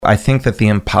I think that the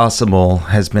impossible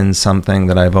has been something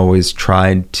that I've always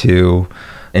tried to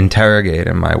interrogate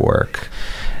in my work.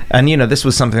 And, this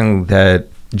was something that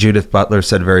Judith Butler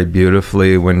said very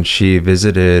beautifully when she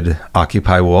visited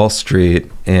Occupy Wall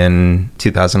Street in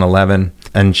 2011.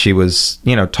 And she was,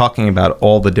 talking about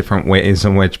all the different ways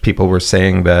in which people were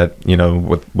saying that,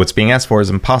 what's being asked for is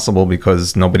impossible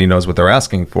because nobody knows what they're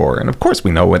asking for. And of course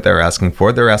we know what they're asking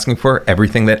for. They're asking for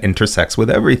everything that intersects with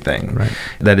everything, right,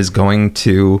 that is going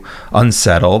to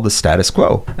unsettle the status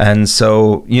quo. And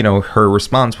so, her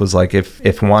response was like,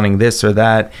 if wanting this or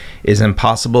that is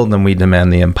impossible, then we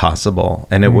demand the impossible.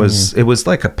 And it was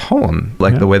like a poem,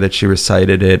 like the way that she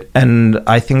recited it. And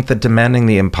I think that demanding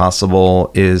the impossible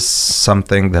is something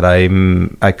that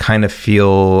I kind of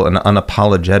feel an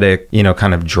unapologetic,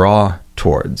 kind of draw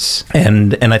towards.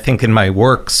 And I think in my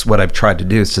works, what I've tried to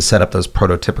do is to set up those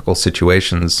prototypical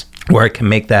situations where I can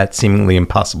make that seemingly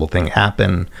impossible thing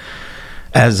happen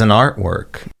as an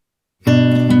artwork.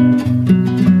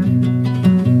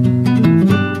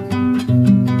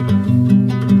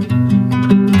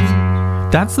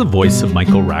 That's the voice of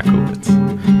Michael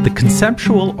Rakowitz, the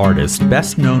conceptual artist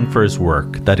best known for his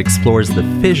work that explores the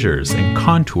fissures and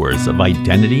contours of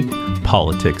identity,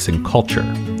 politics, and culture.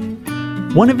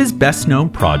 One of his best-known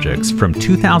projects from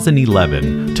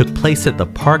 2011 took place at the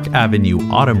Park Avenue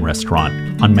Autumn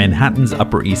Restaurant on Manhattan's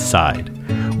Upper East Side,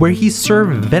 where he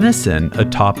served venison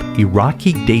atop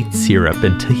Iraqi date syrup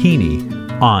and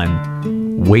tahini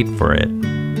on, wait for it,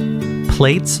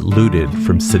 plates looted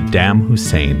from Saddam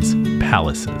Hussein's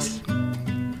palaces.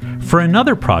 For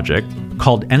another project,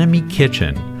 called Enemy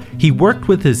Kitchen, he worked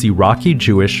with his Iraqi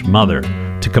Jewish mother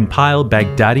to compile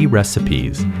Baghdadi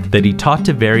recipes that he taught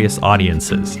to various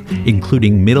audiences,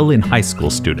 including middle and high school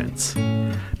students.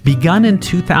 Begun in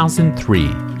 2003,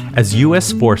 as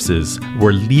U.S. forces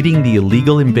were leading the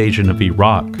illegal invasion of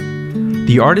Iraq,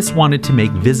 the artist wanted to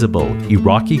make visible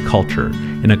Iraqi culture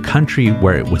in a country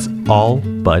where it was all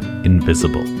but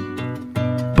invisible.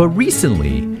 But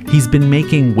recently, he's been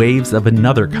making waves of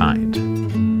another kind.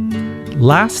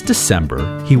 Last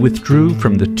December, he withdrew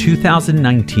from the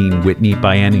 2019 Whitney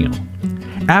Biennial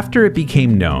after it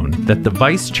became known that the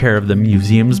vice chair of the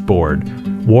museum's board,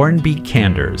 Warren B.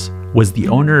 Kanders, was the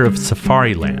owner of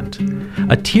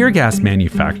Safariland, a tear gas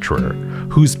manufacturer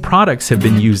whose products have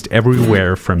been used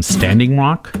everywhere from Standing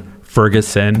Rock,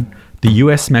 Ferguson, the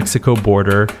U.S.-Mexico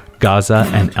border, Gaza,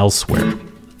 and elsewhere.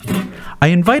 I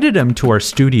invited him to our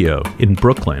studio in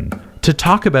Brooklyn to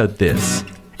talk about this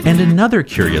and another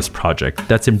curious project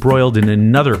that's embroiled in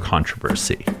another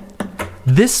controversy.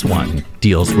 This one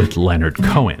deals with Leonard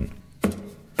Cohen.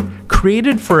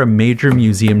 Created for a major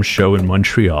museum show in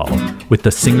Montreal, with the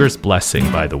singer's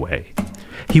blessing, by the way,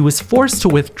 he was forced to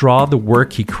withdraw the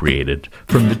work he created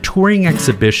from the touring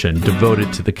exhibition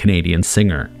devoted to the Canadian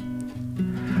singer.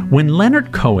 When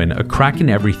Leonard Cohen, A Crack in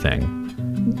Everything,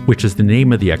 which is the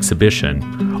name of the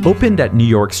exhibition, opened at New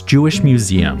York's Jewish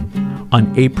Museum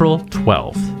on April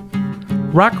 12th,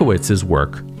 Rakowitz's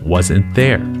work wasn't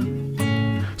there.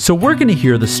 So we're going to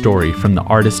hear the story from the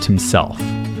artist himself.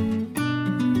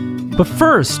 But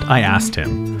first, I asked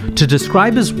him to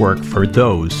describe his work for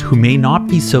those who may not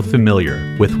be so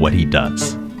familiar with what he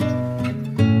does.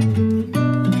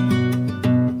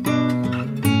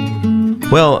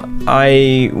 Well,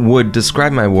 I would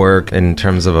describe my work in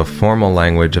terms of a formal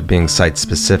language of being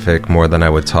site-specific more than I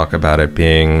would talk about it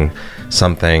being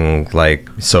something like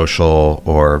social,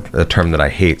 or a term that I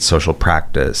hate, social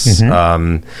practice.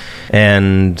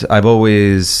 And I've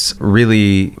always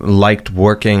really liked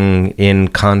working in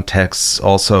contexts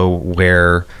also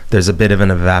where there's a bit of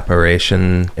an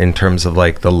evaporation in terms of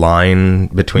like the line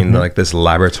between like this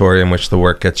laboratory in which the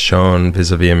work gets shown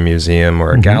vis-a-vis a museum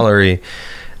or a gallery,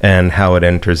 and how it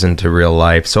enters into real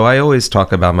life. So I always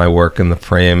talk about my work in the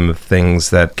frame of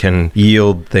things that can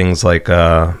yield things like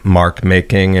mark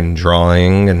making and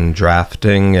drawing and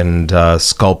drafting and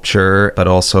sculpture, but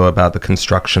also about the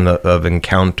construction of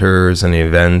encounters and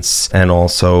events, and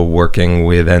also working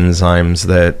with enzymes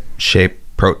that shape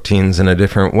proteins in a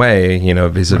different way,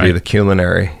 vis-a-vis the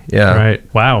culinary. Yeah.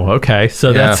 Right. Wow. Okay.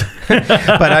 So that's...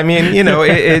 But I mean,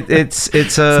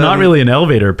 it's not really an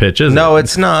elevator pitch, is it? No,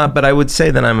 it's not. But I would say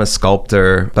that I'm a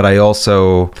sculptor, but I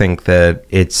also think that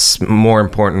it's more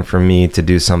important for me to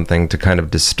do something to kind of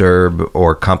disturb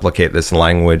or complicate this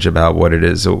language about what it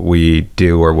is that we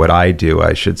do, or what I do,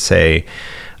 I should say.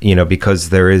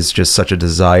 Because there is just such a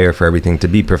desire for everything to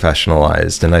be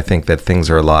professionalized. And I think that things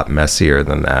are a lot messier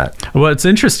than that. Well, it's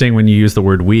interesting when you use the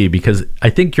word we, because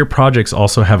I think your projects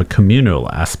also have a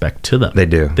communal aspect to them. They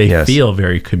do. They feel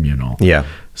very communal. Yeah.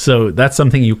 So that's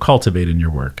something you cultivate in your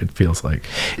work, it feels like.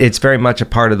 It's very much a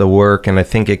part of the work, and I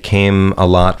think it came a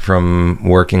lot from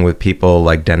working with people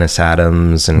like Dennis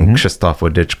Adams and Krzysztof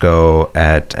Wodiczko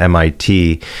at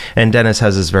MIT. And Dennis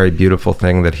has this very beautiful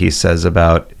thing that he says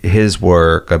about his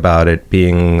work, about it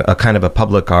being a kind of a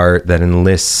public art that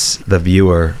enlists the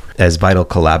viewer as vital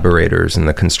collaborators in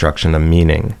the construction of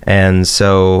meaning. And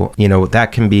so,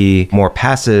 that can be more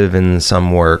passive in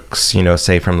some works,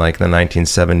 say from like the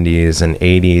 1970s and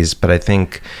 80s, but I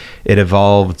think it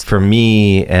evolved for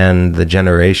me and the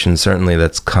generation certainly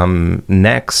that's come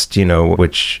next,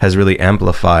 which has really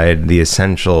amplified the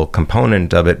essential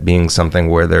component of it being something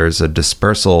where there's a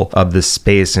dispersal of the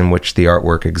space in which the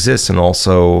artwork exists, and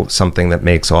also something that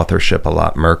makes authorship a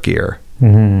lot murkier.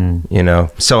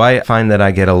 So I find that I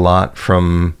get a lot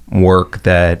from work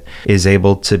that is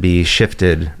able to be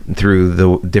shifted through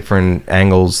the different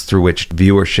angles through which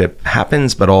viewership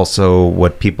happens, but also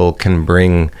what people can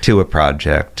bring to a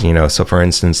project. So for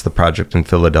instance, the project in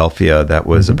Philadelphia that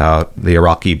was about the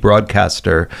Iraqi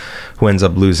broadcaster who ends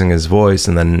up losing his voice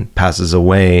and then passes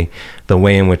away, the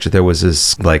way in which there was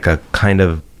this like a kind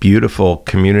of beautiful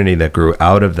community that grew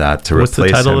out of that to What's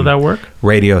replace the title him. of that work?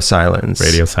 Radio Silence.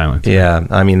 Radio Silence. Yeah.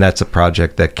 I mean, that's a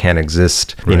project that can't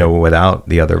exist, without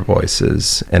the other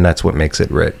voices. And that's what makes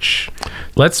it rich.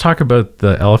 Let's talk about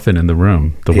the elephant in the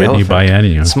room, the Whitney elephant.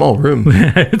 Biennial. Small room.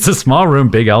 It's a small room,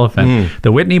 big elephant.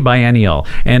 The Whitney Biennial.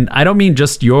 And I don't mean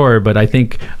just but I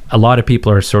think a lot of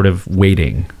people are sort of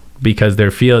waiting, because there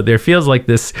feels like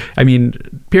this. I mean,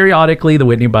 periodically the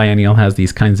Whitney Biennial has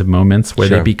these kinds of moments where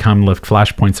they become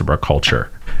flashpoints of our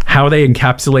culture. How they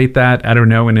encapsulate that, I don't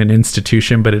know, in an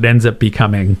institution, but it ends up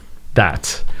becoming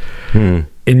that. In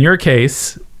your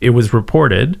case, it was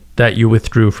reported that you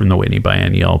withdrew from the Whitney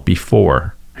Biennial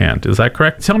beforehand. Is that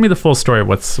correct? Tell me the full story of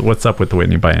what's up with the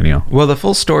Whitney Biennial. Well, the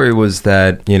full story was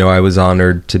that, I was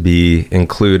honored to be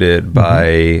included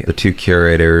by the two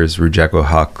curators, Rujeko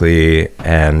Hockley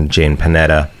and Jane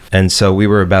Panetta. And so we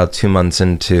were about 2 months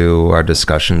into our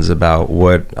discussions about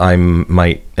what I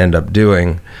might end up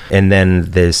doing. And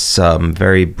then this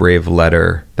very brave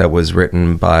letter that was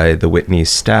written by the Whitney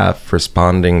staff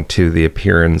responding to the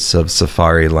appearance of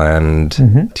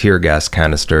Safariland tear gas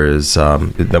canisters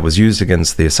that was used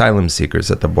against the asylum seekers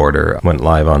at the border went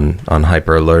live on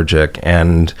Hyperallergic.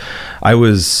 And I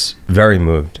was very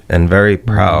moved and very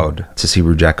proud to see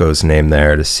Rujeko's name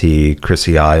there, to see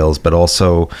Chrissy Isles, but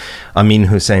also Amin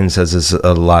Hussein says this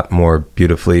a lot more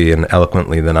beautifully and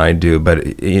eloquently than I do. But,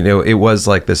 it was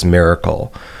like this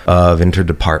miracle of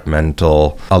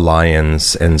interdepartmental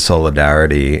alliance and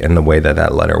solidarity in the way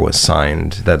that letter was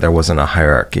signed, that there wasn't a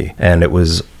hierarchy. And it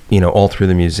was, all through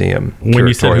the museum. When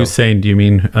you said Hussein, do you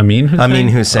mean Amin Hussein? Amin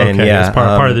Hussein, okay, yeah. It's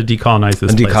part of the Decolonize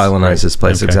This Place. Decolonize This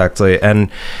Place, exactly. And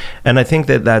I think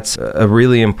that that's a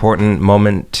really important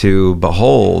moment to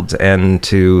behold and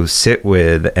to sit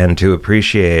with and to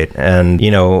appreciate. And,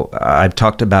 I've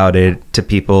talked about it to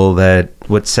people that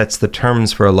what sets the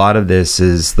terms for a lot of this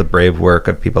is the brave work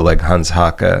of people like Hans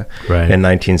Hake in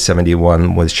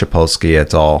 1971 with Schapolsky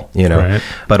et al.,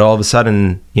 But all of a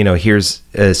sudden, here's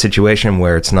a situation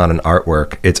where it's not an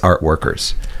artwork, it's art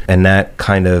workers. And that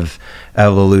kind of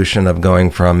evolution of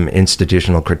going from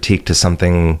institutional critique to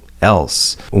something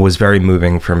else was very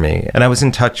moving for me. And I was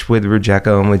in touch with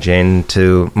Rujeko and with Jane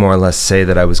to more or less say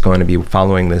that I was going to be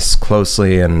following this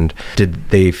closely, and did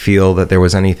they feel that there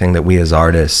was anything that we as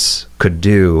artists could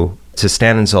do to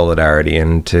stand in solidarity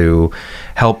and to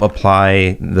help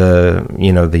apply the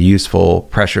useful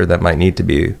pressure that might need to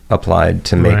be applied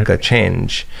to make a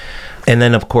change. And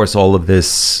then, of course, all of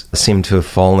this seemed to have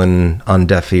fallen on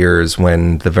deaf ears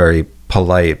when the very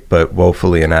polite but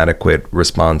woefully inadequate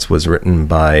response was written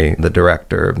by the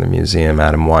director of the museum,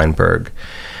 Adam Weinberg.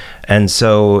 And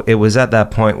so it was at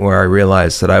that point where I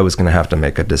realized that I was going to have to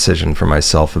make a decision for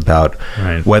myself about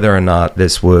whether or not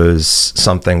this was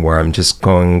something where I'm just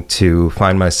going to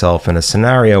find myself in a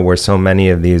scenario where so many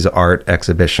of these art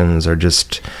exhibitions are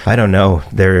just, I don't know,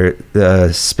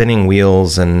 they're spinning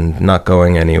wheels and not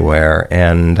going anywhere.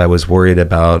 And I was worried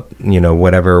about,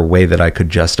 whatever way that I could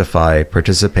justify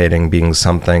participating being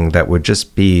something that would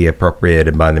just be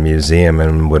appropriated by the museum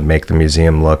and would make the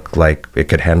museum look like it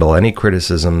could handle any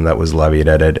criticism that was levied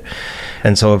at it.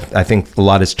 And so I think a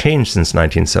lot has changed since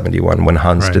 1971 when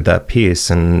Hans did that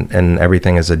piece, and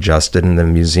everything is adjusted, and the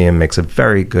museum does a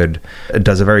very good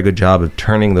job of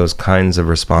turning those kinds of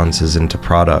responses into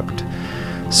product.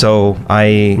 So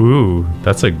Ooh,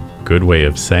 that's a good way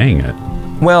of saying it.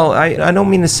 Well, I don't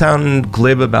mean to sound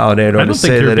glib about it, or I don't to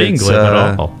think say you're that being it's glib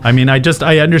at all. I mean, I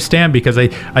understand, because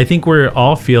I think we're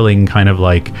all feeling kind of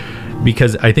like,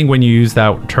 because I think when you use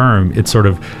that term, it's sort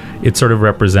of, it sort of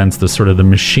represents the sort of the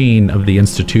machine of the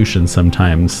institution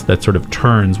sometimes that sort of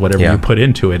turns whatever you put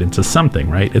into it into something,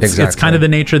 right? It's kind of the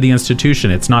nature of the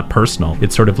institution. It's not personal.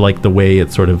 It's sort of like the way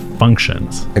it sort of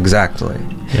functions. Exactly.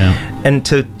 Yeah. And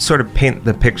to sort of paint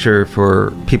the picture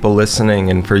for people listening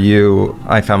and for you,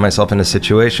 I found myself in a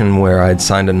situation where I'd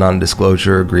signed a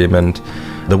non-disclosure agreement.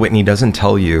 The Whitney doesn't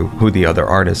tell you who the other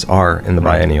artists are in the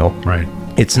biennial. Right.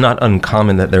 It's not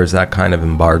uncommon that there's that kind of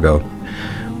embargo.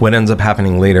 What ends up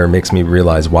happening later makes me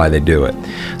realize why they do it.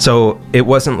 So it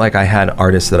wasn't like I had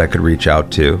artists that I could reach out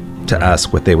to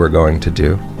ask what they were going to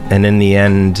do. And in the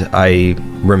end, I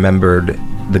remembered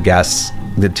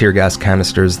the tear gas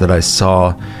canisters that I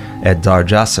saw at Dar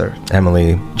Jasser,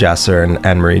 Emily Jasser and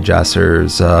Anne-Marie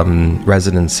Jasser's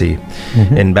residency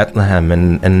in Bethlehem,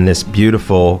 and this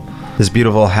beautiful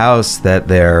house that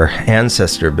their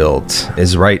ancestor built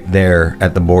is right there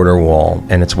at the border wall,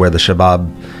 and it's where the Shabab,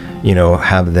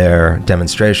 have their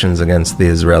demonstrations against the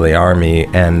Israeli army,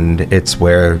 and it's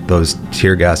where those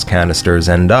tear gas canisters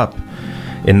end up,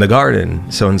 in the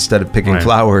garden. So instead of picking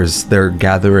flowers, they're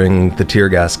gathering the tear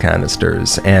gas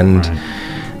canisters. And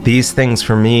these things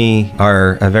for me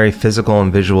are a very physical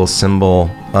and visual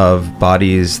symbol of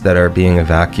bodies that are being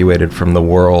evacuated from the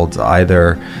world,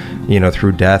 either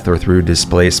through death or through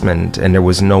displacement, and there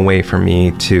was no way for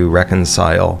me to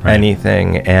reconcile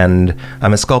anything. And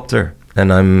I'm a sculptor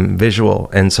and I'm visual,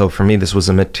 and so for me this was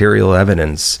a material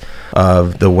evidence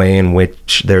of the way in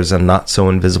which there's a not so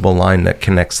invisible line that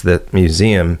connects the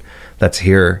museum that's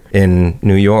here in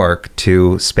New York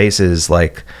to spaces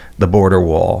like the border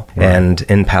wall and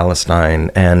in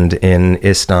Palestine and in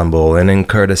Istanbul and in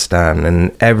Kurdistan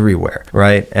and everywhere,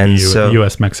 right? And so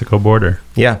U.S.-Mexico border.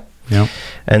 Yeah. Yeah.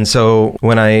 And so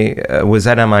when I was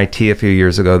at MIT a few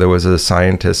years ago, there was a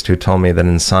scientist who told me that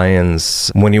in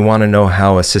science, when you want to know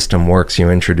how a system works, you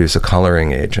introduce a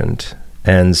coloring agent.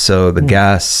 And so the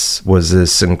gas was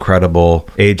this incredible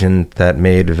agent that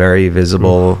made very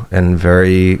visible and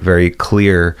very, very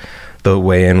clear the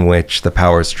way in which the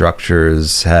power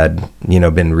structures had,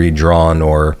 been redrawn,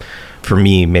 or for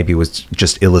me, maybe was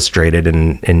just illustrated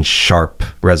in sharp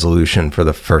resolution for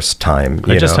the first time.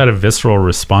 I just had a visceral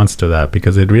response to that,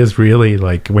 because it is really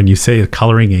like, when you say a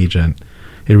coloring agent,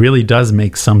 it really does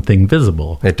make something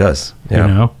visible. It does.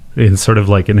 Yeah. It's sort of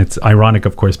like, and it's ironic,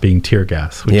 of course, being tear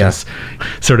gas, which is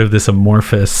sort of this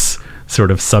amorphous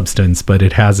sort of substance, but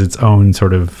it has its own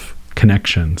sort of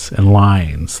connections and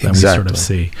lines that we sort of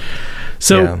see.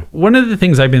 So one of the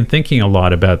things I've been thinking a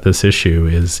lot about this issue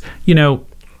is,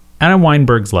 Adam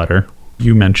Weinberg's letter,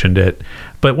 you mentioned it,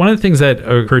 but one of the things that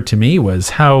occurred to me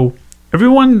was how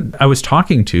everyone I was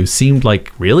talking to seemed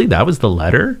like, really, that was the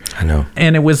letter? I know.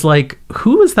 And it was like,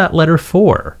 who was that letter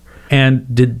for?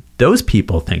 And did those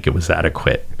people think it was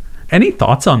adequate? Any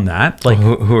thoughts on that? Like,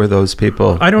 who are those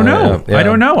people? I don't know. I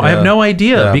don't know. I have no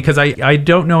idea, because I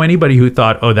don't know anybody who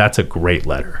thought, oh, that's a great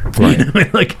letter. Right.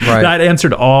 That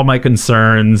answered all my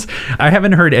concerns. I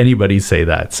haven't heard anybody say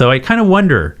that. So I kind of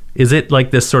wonder, is it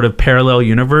like this sort of parallel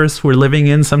universe we're living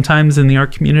in sometimes in the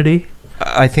art community?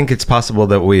 I think it's possible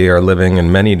that we are living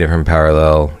in many different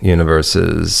parallel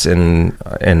universes in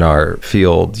our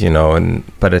field,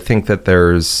 but I think that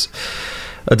there's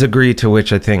a degree to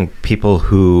which I think people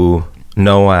who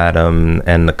know Adam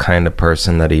and the kind of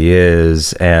person that he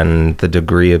is and the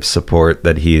degree of support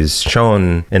that he's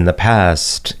shown in the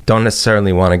past don't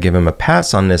necessarily want to give him a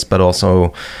pass on this, but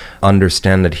also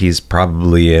understand that he's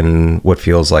probably in what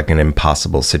feels like an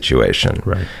impossible situation.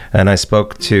 Right. And I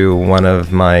spoke to one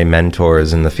of my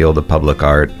mentors in the field of public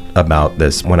art about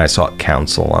this when I sought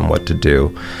counsel on what to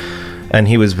do. And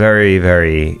he was very,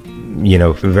 very,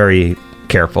 very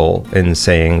careful in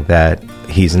saying that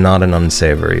he's not an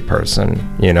unsavory person,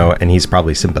 and he's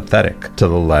probably sympathetic to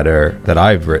the letter that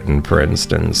I've written, for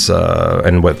instance,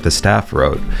 and what the staff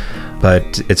wrote.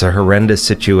 But it's a horrendous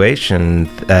situation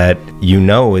that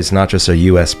is not just a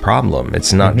U.S. problem.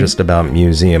 It's not just about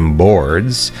museum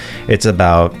boards. It's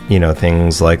about,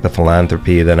 things like the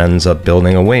philanthropy that ends up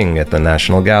building a wing at the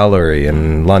National Gallery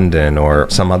in London or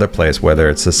some other place, whether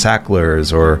it's the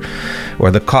Sacklers or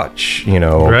the Koch,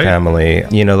 family.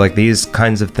 Like these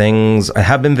kinds of things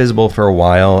have been visible for a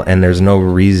while, and there's no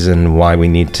reason why we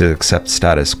need to accept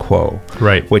status quo.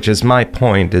 Right. Which is my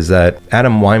point, is that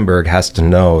Adam Weinberg has to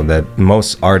know that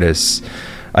most artists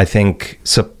I think,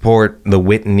 support the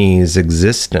Whitney's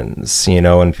existence, you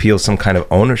know, and feel some kind of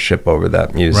ownership over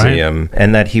that museum,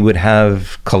 and that he would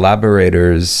have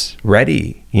collaborators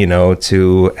ready, you know,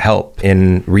 to help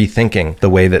in rethinking the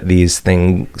way that these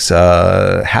things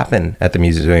happen at the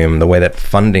museum, the way that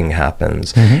funding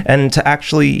happens, and to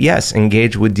actually, yes,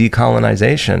 engage with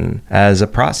decolonization as a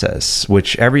process,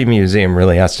 which every museum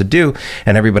really has to do.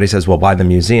 And everybody says, well, why the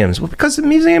museums? Well, because the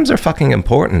museums are fucking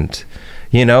important.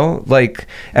 You know, like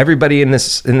everybody in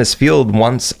this field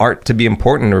wants art to be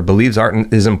important or believes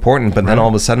art is important. But then all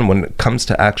of a sudden, when it comes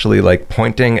to actually like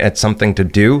pointing at something to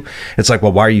do, it's like,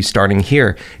 well, why are you starting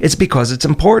here? It's because it's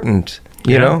important,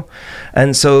 you know?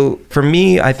 And so for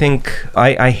me, I think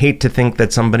I hate to think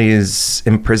that somebody is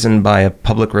imprisoned by a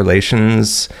public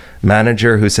relations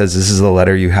manager who says this is the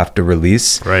letter you have to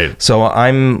release. Right. So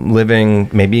I'm living,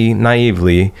 maybe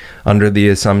naively, under the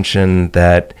assumption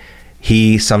that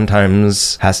he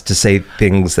sometimes has to say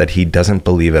things that he doesn't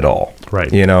believe at all.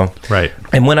 Right. You know? Right.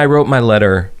 And when I wrote my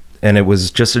letter, and it was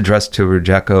just addressed to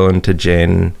Rujeko and to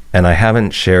Jane, and I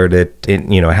haven't shared it,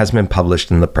 you know, it hasn't been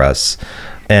published in the press.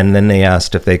 And then they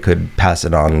asked if they could pass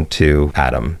it on to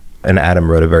Adam. And Adam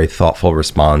wrote a very thoughtful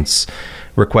response,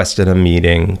 requested a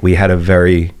meeting. We had a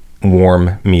very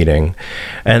warm meeting.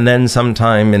 And then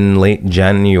sometime in late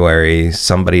January,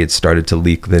 somebody had started to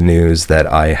leak the news that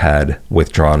I had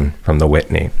withdrawn from the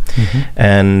Whitney.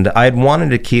 And I'd wanted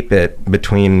to keep it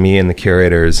between me and the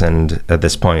curators, and at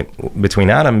this point between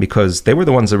Adam, because they were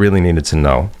the ones that really needed to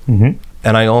know. And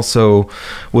I also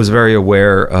was very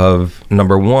aware of,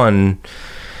 number one,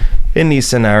 in these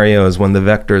scenarios, when the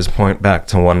vectors point back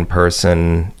to one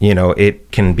person, you know,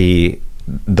 it can be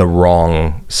the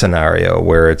wrong scenario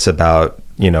where it's about,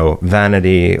 you know,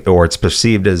 vanity, or it's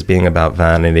perceived as being about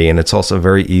vanity. And it's also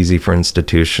very easy for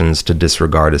institutions to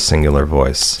disregard a singular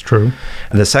voice. True.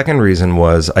 The second reason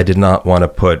was I did not want to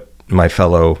put my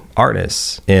fellow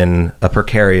artists in a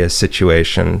precarious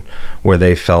situation where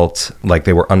they felt like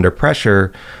they were under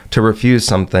pressure to refuse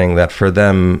something that for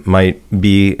them might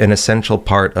be an essential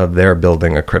part of their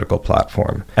building a critical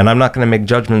platform. And I'm not going to make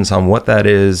judgments on what that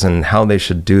is and how they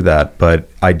should do that, but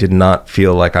I did not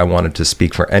feel like I wanted to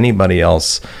speak for anybody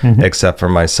else except for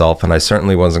myself. And I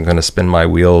certainly wasn't going to spin my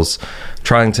wheels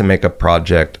trying to make a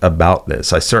project about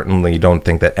this. I certainly don't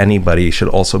think that anybody should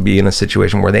also be in a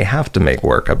situation where they have to make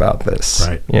work about this.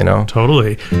 Right. You know?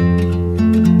 Totally.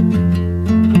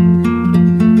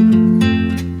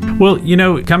 Well, you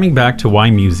know, coming back to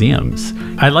why museums,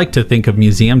 I like to think of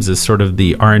museums as sort of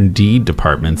the R&D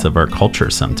departments of our culture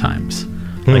sometimes.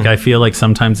 Like, I feel like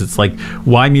sometimes it's like,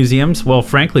 why museums? Well,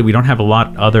 frankly, we don't have a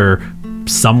lot other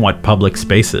somewhat public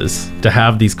spaces to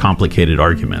have these complicated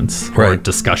arguments or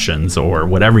discussions or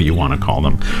whatever you want to call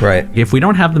them. Right. If we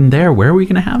don't have them there, where are we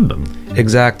going to have them?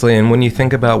 Exactly. And when you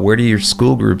think about where do your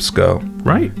school groups go?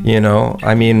 Right. You know,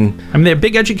 I mean, they're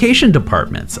big education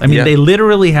departments. I mean, they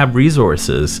literally have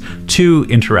resources to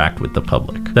interact with the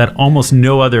public that almost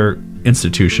no other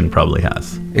institution probably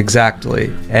has.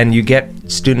 Exactly. And you get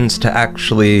students to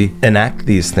actually enact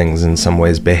these things in some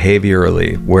ways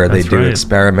behaviorally, where they do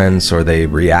experiments or they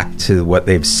react to what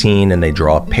they've seen and they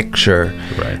draw a picture.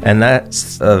 Right. And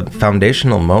that's a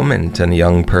foundational moment in a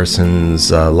young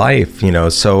person's life, you know.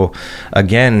 So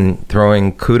again,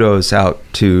 throwing kudos out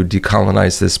to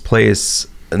Decolonize This Place,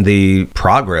 the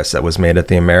progress that was made at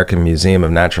the American Museum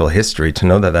of Natural History, to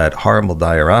know that that horrible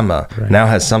diorama now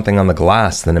has something on the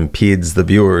glass that impedes the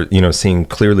viewer, you know, seeing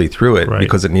clearly through it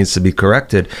because it needs to be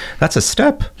corrected. That's a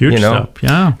step. Huge step,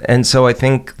 yeah. And so I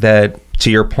think that,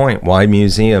 to your point, why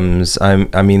museums?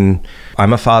 I mean,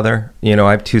 I'm a father, you know,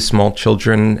 I have 2 small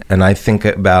children, and I think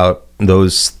about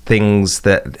those things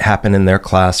that happen in their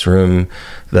classroom,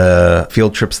 the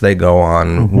field trips they go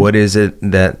on, what is it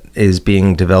that is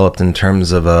being developed in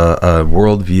terms of a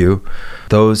worldview.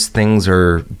 Those things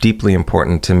are deeply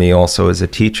important to me also as a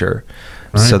teacher.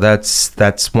 Right. So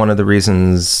that's one of the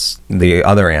reasons, the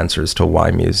other answers to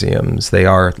why museums. They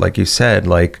are, like you said,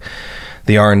 like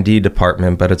the R&D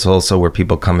department, but it's also where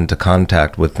people come into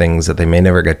contact with things that they may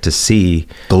never get to see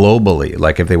globally,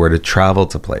 like if they were to travel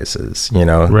to places, you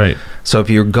know? Right. So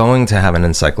if you're going to have an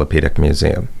encyclopedic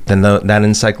museum, then that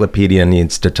encyclopedia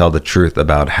needs to tell the truth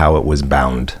about how it was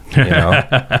bound, you know?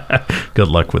 Good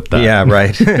luck with that. Yeah,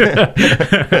 right.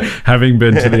 Having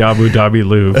been to the Abu Dhabi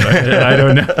Louvre, I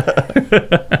don't know.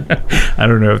 I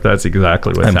don't know if that's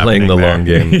exactly what's happening. I'm playing the long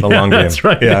game. The long game. That's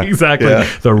right. Yeah. Exactly. Yeah.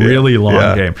 The really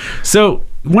long game. So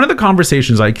one of the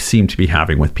conversations I seem to be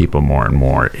having with people more and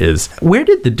more is, where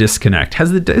did the disconnect?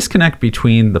 Has the disconnect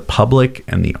between the public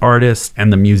and the artists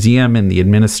and the museum and the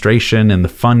administration and the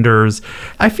funders?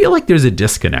 I feel like there's a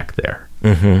disconnect there.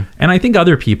 And I think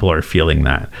other people are feeling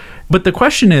that. But the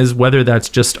question is whether that's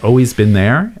just always been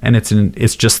there and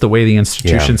it's just the way the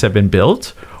institutions have been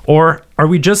built, or are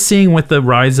we just seeing with the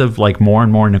rise of like more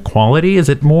and more inequality? Is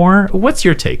it more? What's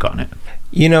your take on it?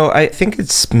 You know, I think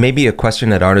it's maybe a question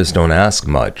that artists don't ask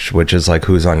much, which is like,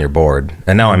 who's on your board?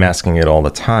 And now I'm asking it all the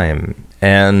time.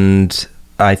 And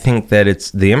I think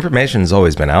that the information's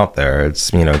always been out there.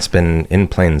 It's, you know, it's been in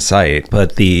plain sight,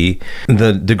 but the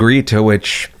degree to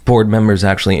which board members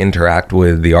actually interact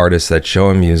with the artists that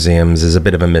show in museums is a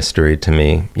bit of a mystery to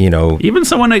me, you know. Even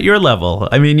someone at your level.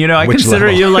 I mean, you know, I consider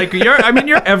you like, you're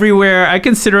everywhere.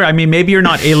 Maybe you're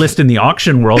not A-list in the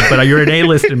auction world, but you're an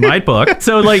A-list in my book.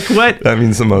 So like what? That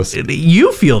means the most.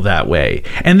 You feel that way.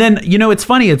 And then, you know, it's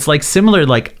funny. It's like similar,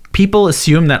 like, people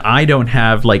assume that I don't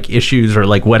have like issues or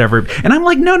like whatever. And I'm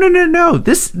like, no.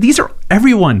 These are,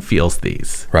 everyone feels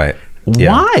these. Right.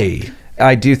 Why?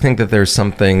 I do think that there's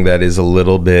something that is a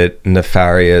little bit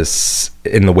nefarious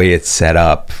in the way it's set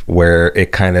up, where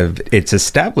it's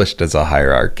established as a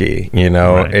hierarchy, you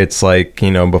know. Right. It's like, you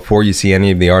know, before you see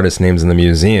any of the artist names in the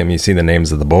museum, you see the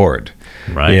names of the board.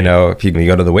 Right. You know, if you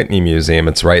go to the Whitney Museum,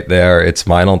 it's right there. It's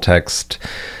vinyl text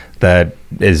that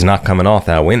is not coming off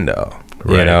that window.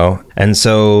 Right. You know, and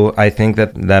so I think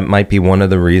that might be one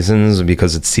of the reasons,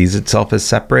 because it sees itself as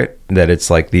separate, that it's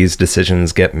like these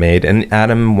decisions get made. And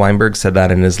Adam Weinberg said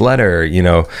that in his letter, you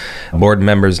know, board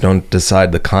members don't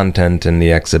decide the content in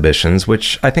the exhibitions,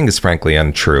 which I think is frankly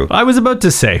untrue. I was about to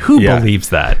say, who believes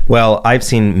that? Well, I've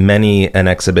seen many an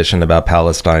exhibition about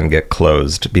Palestine get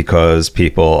closed because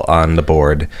people on the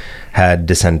board had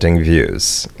dissenting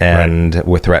views and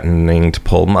were threatening to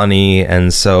pull money.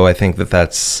 And so I think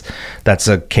that's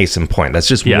a case in point. That's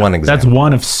just one example. That's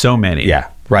one of so many. Yeah.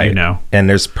 Right. You know, and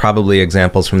there's probably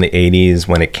examples from the 80s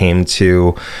when it came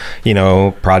to, you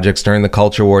know, projects during the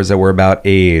culture wars that were about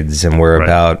AIDS and were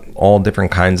about all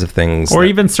different kinds of things. Or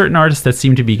even certain artists that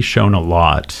seem to be shown a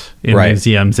lot in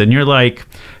museums. And you're like,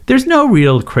 there's no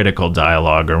real critical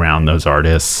dialogue around those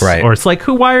artists. Right. Or it's like,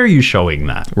 why are you showing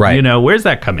that? Right. You know, where's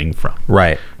that coming from?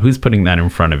 Right. Who's putting that in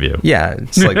front of you? Yeah.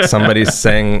 It's like somebody's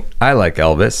saying, I like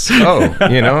Elvis. Oh,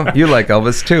 you know, you like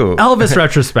Elvis too. Elvis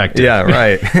retrospective. Yeah,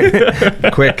 right.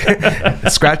 Quick.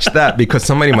 Scratch that because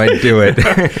somebody might do it.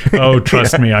 Oh,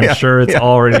 trust me. I'm sure it's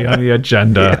already on the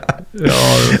agenda.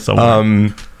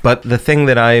 But the thing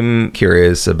that I'm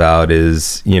curious about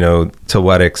is, you know, to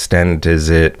what extent is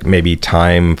it maybe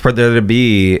time for there to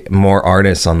be more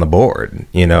artists on the board,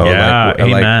 you know? Yeah,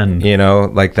 amen. Like, you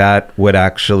know, like that would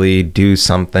actually do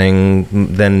something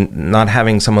than not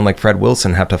having someone like Fred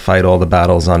Wilson have to fight all the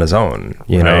battles on his own,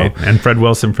 you know? And Fred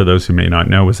Wilson, for those who may not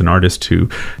know, was an artist who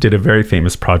did a very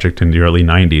famous project in the early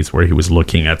 90s where he was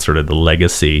looking at sort of the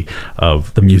legacy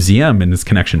of the museum and its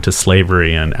connection to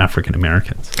slavery and African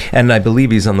Americans. And I believe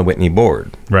he's on the Whitney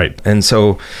board. Right. And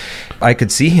so I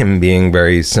could see him being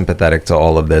very sympathetic to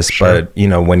all of this, but, you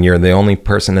know, when you're the only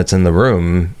person that's in the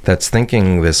room that's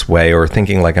thinking this way or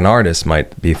thinking like an artist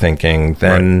might be thinking,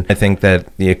 then I think that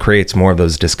it creates more of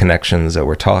those disconnections that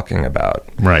we're talking about.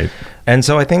 Right. And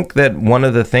so I think that one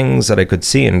of the things that I could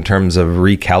see in terms of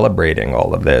recalibrating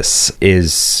all of this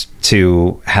is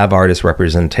to have artist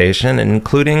representation,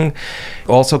 including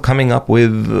also coming up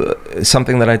with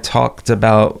something that I talked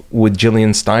about with Jillian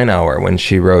Steinauer when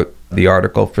she wrote the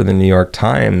article for the New York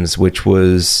Times, which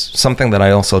was something that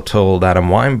I also told Adam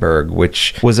Weinberg,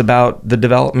 which was about the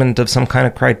development of some kind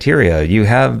of criteria. You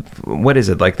have, what is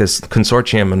it, like this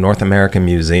consortium of North American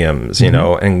museums, you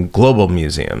know, and global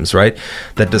museums, right,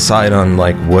 that decide on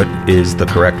like what is the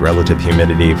correct relative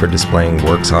humidity for displaying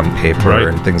works on paper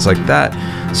and things like that.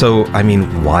 So, I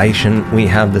mean, why shouldn't we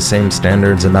have the same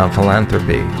standards about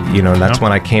philanthropy? You know, and that's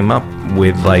when I came up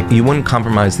with, like, you wouldn't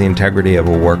compromise the integrity of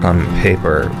a work on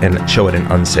paper and show it in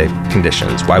unsafe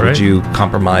conditions. Why would you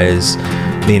compromise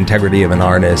the integrity of an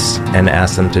artist and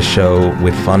ask them to show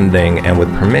with funding and with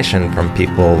permission from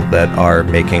people that are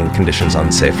making conditions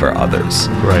unsafe for others?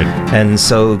 Right. And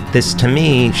so this, to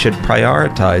me, should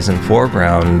prioritize and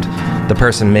foreground the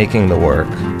person making the work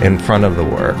in front of the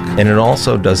work. And it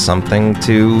also does something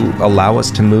to allow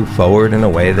us to move forward in a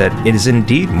way that is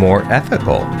indeed more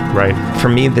ethical. Right. For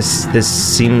me, this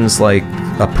seems like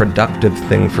a productive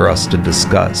thing for us to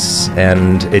discuss,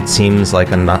 and it seems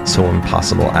like a not so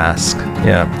impossible ask.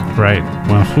 Yeah. Right.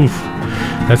 Well,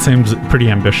 That seems pretty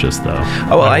ambitious, though.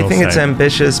 Oh, well, I think it's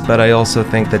ambitious, but I also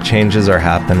think that changes are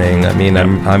happening. I mean,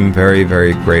 I'm very,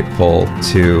 very grateful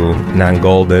to Nan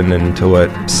Goldin and to what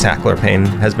Sackler Payne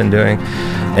has been doing,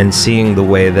 and seeing the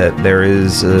way that there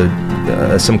is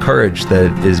some courage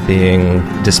that is being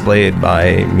displayed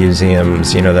by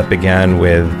museums, that began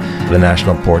with the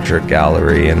National Portrait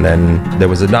Gallery, and then there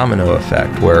was a domino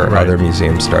effect where other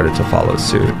museums started to follow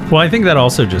suit. Well, I think that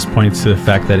also just points to the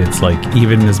fact that it's like,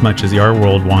 even as much as the art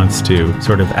world wants to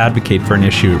sort of advocate for an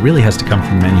issue, it really has to come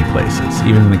from many places.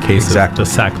 Even in the case of the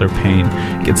Sackler Payne,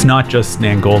 it's not just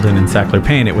Nan Goldin and Sackler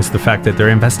Payne, it was the fact that there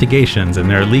are investigations and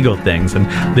there are legal things, and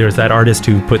there's that artist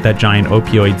who put that giant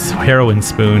opioids heroin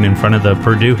spoon in front of the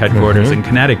Purdue headquarters in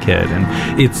Connecticut,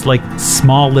 and it's like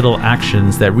small little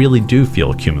actions that really do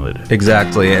feel cumulative.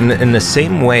 Exactly. And in the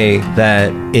same way that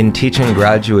in teaching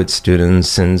graduate students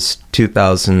since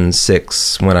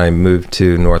 2006, when I moved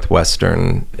to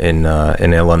Northwestern in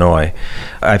Illinois,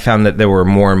 I found that there were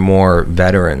more and more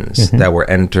veterans that were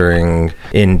entering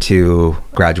into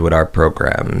graduate art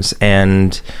programs.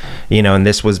 And, and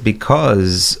this was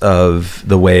because of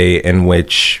the way in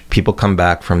which people come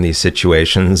back from these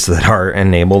situations that are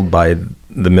enabled by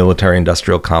the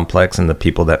military-industrial complex and the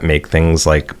people that make things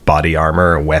like body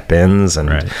armor, weapons,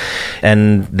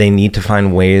 and they need to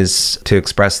find ways to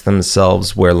express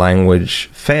themselves where language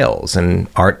fails, and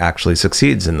art actually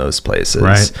succeeds in those places.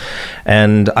 Right.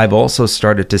 And I've also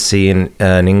started to see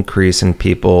an increase in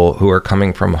people who are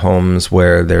coming from homes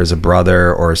where there's a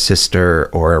brother or a sister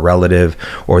or a relative,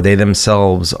 or they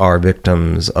themselves are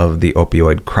victims of the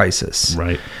opioid crisis.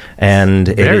 Right.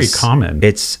 And common.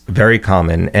 It's very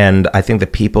common. And I think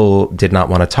that people did not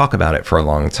want to talk about it for a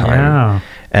long time. Yeah.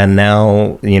 And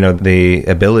now, the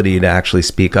ability to actually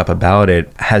speak up about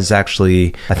it has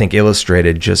actually, I think,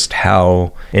 illustrated just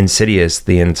how insidious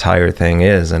the entire thing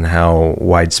is and how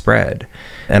widespread.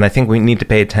 And I think we need to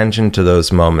pay attention to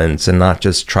those moments and not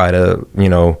just try to,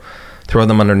 throw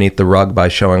them underneath the rug by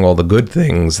showing all the good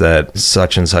things that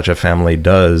such and such a family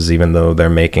does, even though they're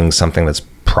making something that's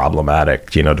problematic,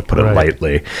 to put it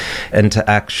lightly. And to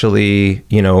actually,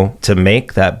 to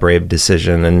make that brave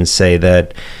decision and say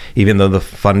that even though the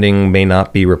funding may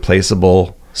not be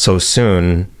replaceable so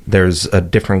soon, there's a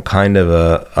different kind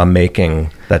of a making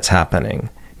that's happening,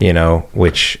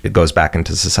 which it goes back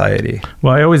into society.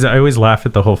 Well, I always laugh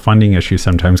at the whole funding issue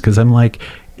sometimes, because I'm like,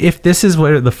 if this is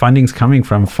where the funding's coming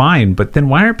from, fine, but then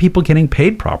why aren't people getting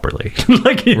paid properly?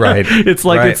 It's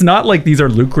like, it's not like these are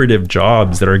lucrative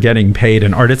jobs that are getting paid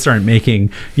and artists aren't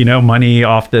making, money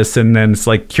off this. And then it's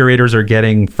like curators are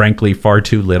getting, frankly, far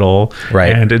too little.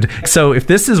 Right. And so if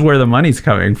this is where the money's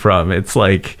coming from, it's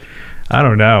like, I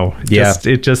don't know.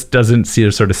 It just doesn't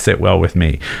sort of sit well with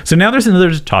me. So now there's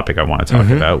another topic I want to talk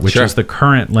about, which is the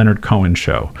current Leonard Cohen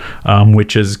show,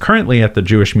 which is currently at the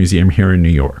Jewish Museum here in New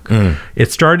York.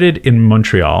 It started in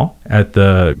Montreal at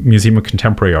the Museum of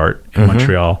Contemporary Art in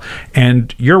Montreal,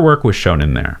 and your work was shown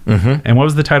in there. And what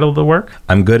was the title of the work?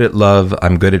 I'm good at love,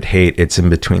 I'm good at hate, it's in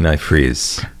between I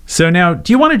freeze. So now,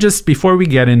 do you want to just, before we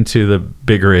get into the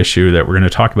bigger issue that we're going to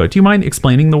talk about, do you mind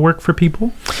explaining the work for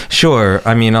people? Sure.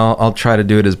 I mean, I'll try to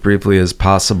do it as briefly as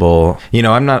possible.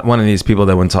 I'm not one of these people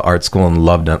that went to art school and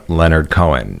loved Leonard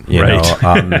Cohen.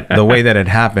 The way that it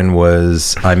happened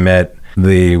was I met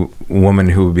the woman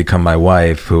who would become my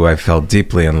wife, who I fell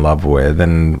deeply in love with,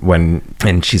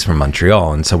 and she's from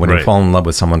Montreal. And so when you fall in love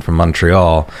with someone from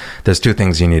Montreal, there's two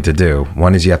things you need to do.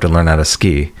 One is you have to learn how to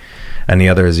ski. And the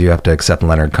other is you have to accept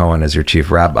Leonard Cohen as your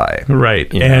chief rabbi.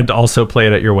 Right. And also play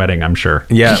it at your wedding, I'm sure.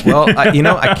 Yeah. Well,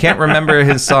 I can't remember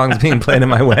his songs being played at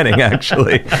my wedding,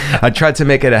 actually. I tried to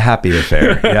make it a happy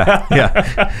affair.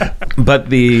 Yeah. But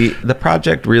the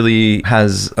project really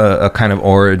has a kind of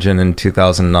origin in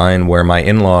 2009, where my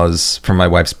in-laws, for my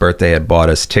wife's birthday, had bought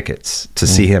us tickets to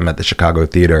see him at the Chicago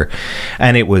Theater.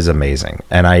 And it was amazing.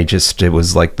 And it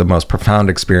was like the most profound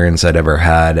experience I'd ever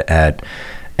had at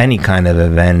any kind of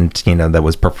event, that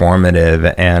was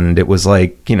performative. And it was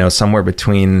like, somewhere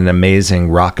between an amazing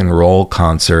rock and roll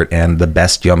concert and the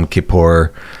best Yom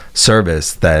Kippur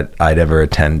service that I'd ever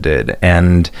attended.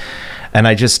 And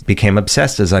I just became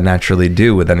obsessed, as I naturally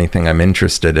do with anything I'm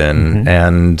interested in.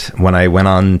 And when I went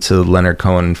on to Leonard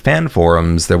Cohen fan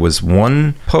forums, there was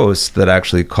one post that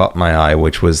actually caught my eye,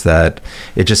 which was that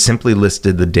it just simply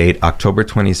listed the date October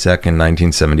 22nd,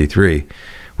 1973.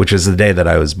 Which is the day that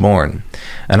I was born.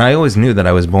 And I always knew that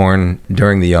I was born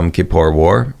during the Yom Kippur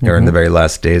War, or in the very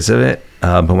last days of it.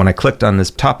 But when I clicked on this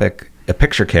topic, a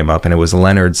picture came up, and it was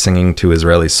Leonard singing to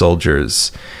Israeli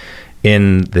soldiers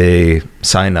in the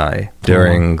Sinai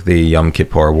during the Yom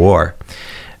Kippur War.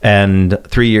 And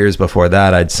 3 years before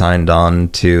that, I'd signed on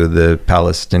to the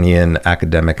Palestinian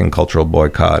Academic and Cultural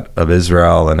Boycott of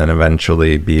Israel, and then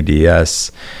eventually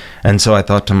BDS. And so I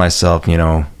thought to myself,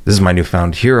 this is my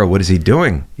newfound hero. What is he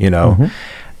doing? And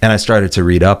I started to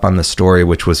read up on the story,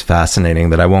 which was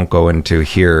fascinating, that I won't go into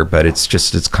here, but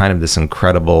it's kind of this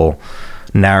incredible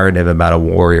narrative about a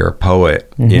warrior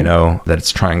poet, that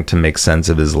it's trying to make sense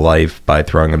of his life by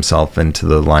throwing himself into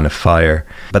the line of fire.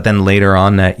 But then later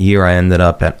on that year, I ended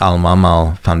up at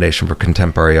Al-Mamal Foundation for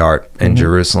Contemporary Art in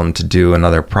Jerusalem to do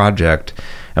another project.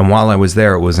 And while I was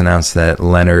there, it was announced that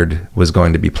Leonard was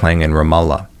going to be playing in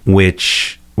Ramallah,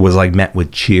 which was like met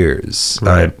with cheers.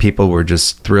 Right. People were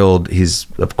just thrilled. He's,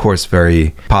 of course,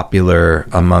 very popular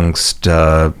amongst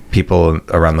people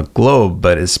around the globe,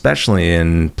 but especially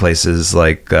in places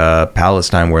like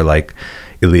Palestine, where like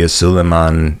Ilyas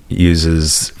Suleiman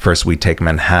uses First We Take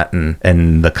Manhattan,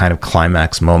 and the kind of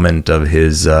climax moment of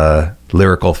his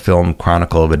lyrical film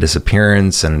Chronicle of a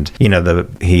Disappearance. And,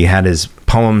 he had his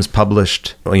poems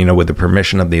published, with the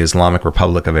permission of the Islamic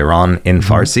Republic of Iran in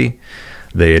Farsi.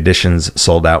 The editions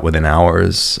sold out within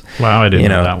hours. Wow, I didn't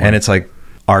know that one. And it's like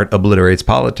art obliterates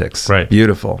politics. Right.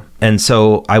 Beautiful. And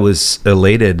so I was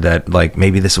elated that like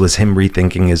maybe this was him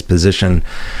rethinking his position.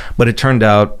 But it turned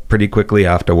out pretty quickly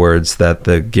afterwards that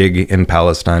the gig in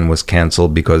Palestine was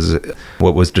canceled because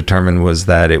what was determined was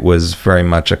that it was very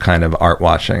much a kind of art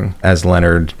washing, as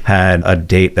Leonard had a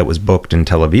date that was booked in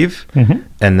Tel Aviv.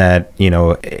 And that, in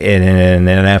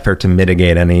an effort to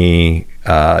mitigate any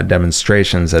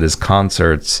demonstrations at his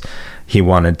concerts, he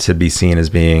wanted to be seen as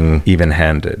being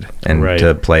even-handed and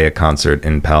to play a concert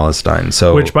in Palestine.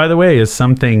 So, which, by the way, is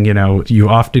something, you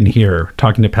often hear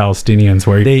talking to Palestinians,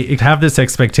 where they have this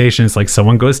expectation. It's like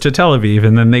someone goes to Tel Aviv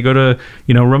and then they go to,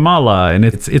 Ramallah. And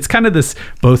it's kind of this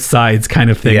both sides kind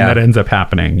of thing that ends up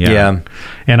happening. Yeah.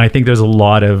 And I think there's a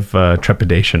lot of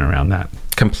trepidation around that.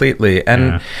 Completely.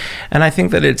 And I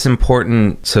think that it's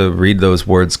important to read those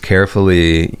words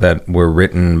carefully that were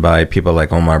written by people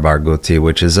like Omar Barghouti,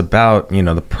 which is about,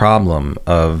 the problem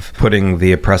of putting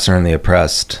the oppressor and the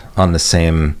oppressed on the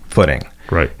same footing.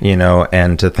 Right.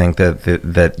 And to think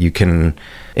that you can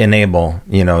enable,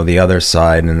 the other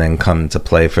side and then come to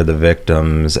play for the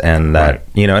victims, and that,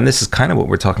 and this is kind of what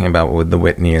we're talking about with the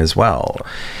Whitney as well.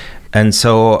 And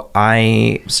so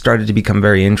I started to become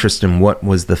very interested in what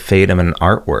was the fate of an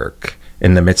artwork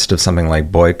in the midst of something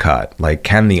like Boycott. Like,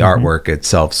 can the artwork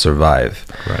itself survive?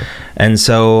 Right. And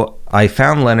so I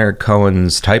found Leonard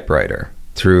Cohen's typewriter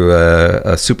through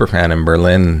a superfan in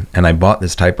Berlin, and I bought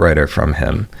this typewriter from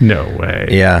him. No way.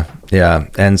 Yeah.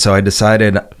 And so I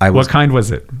decided What kind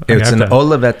was it? It's an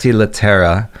Olivetti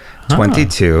Lettera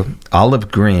 22, olive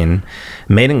green,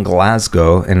 made in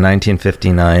Glasgow in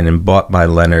 1959 and bought by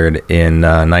Leonard in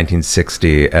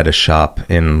 1960 at a shop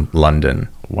in London.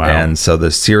 Wow. And so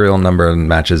the serial number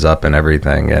matches up and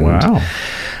everything. And wow.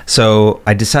 So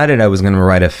I decided I was going to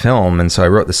write a film, and so I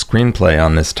wrote the screenplay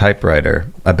on this typewriter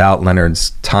about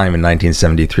Leonard's time in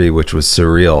 1973, which was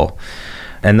surreal.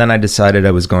 And then I decided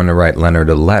I was going to write Leonard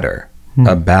a letter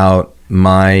about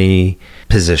my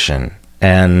position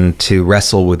and to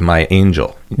wrestle with my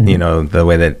angel, the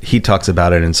way that he talks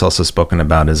about it, and it's also spoken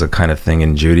about as a kind of thing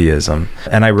in Judaism.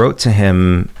 And I wrote to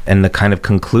him, and the kind of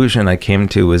conclusion I came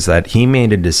to was that he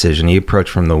made a decision. He approached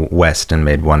from the West and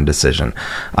made one decision.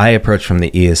 I approached from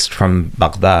the East, from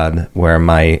Baghdad, where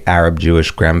my Arab Jewish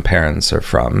grandparents are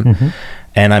from.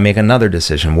 And I make another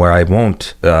decision where I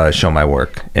won't show my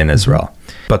work in Israel.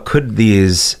 But could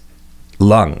these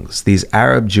lungs, these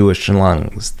Arab Jewish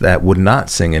lungs that would not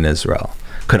sing in Israel,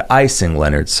 could I sing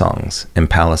Leonard's songs in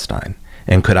Palestine?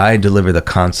 And could I deliver the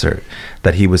concert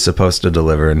that he was supposed to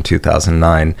deliver in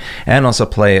 2009, and also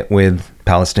play it with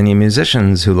Palestinian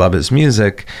musicians who love his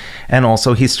music? And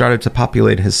also he started to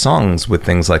populate his songs with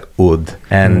things like oud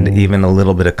and even a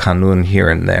little bit of kanun here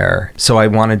and there. So I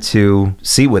wanted to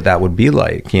see what that would be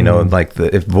like, like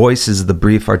if voice is the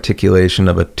brief articulation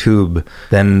of a tube,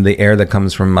 then the air that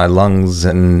comes from my lungs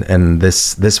and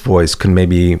this voice could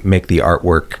maybe make the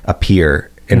artwork appear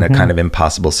in a kind of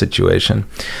impossible situation.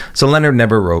 So Leonard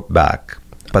never wrote back.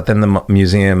 But then the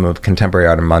Museum of Contemporary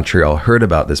Art in Montreal heard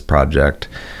about this project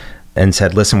and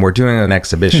said, listen, we're doing an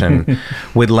exhibition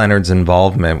with Leonard's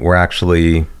involvement. We're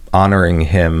actually honoring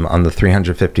him on the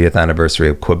 350th anniversary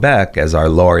of Quebec as our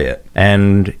laureate.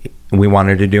 And we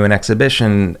wanted to do an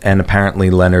exhibition, and apparently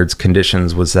Leonard's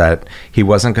conditions was that he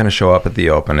wasn't going to show up at the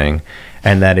opening,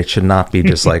 and that it should not be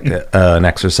just like an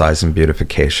exercise in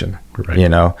beautification,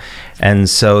 And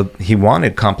so he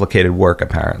wanted complicated work,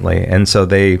 apparently. And so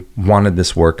they wanted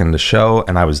this work in the show,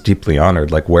 and I was deeply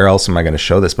honored. Like, where else am I going to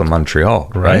show this but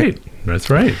Montreal, right? That's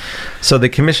right. So they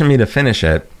commissioned me to finish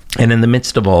it. And in the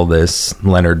midst of all this,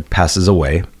 Leonard passes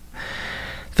away.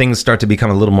 Things start to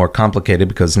become a little more complicated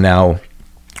because now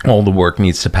all the work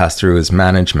needs to pass through his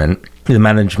management. The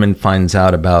management finds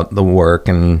out about the work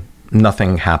and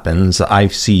nothing happens. I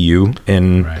see you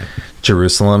in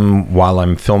Jerusalem while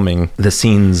I'm filming the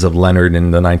scenes of Leonard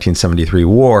in the 1973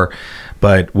 war,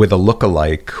 but with a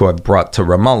lookalike who I brought to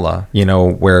Ramallah, you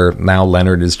know, where now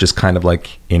Leonard is just kind of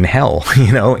like in hell,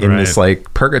 you know, in this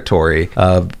like purgatory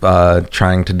of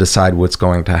trying to decide what's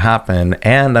going to happen.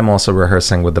 And I'm also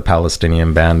rehearsing with the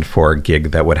Palestinian band for a gig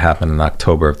that would happen in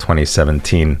October of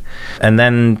 2017. And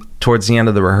then towards the end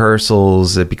of the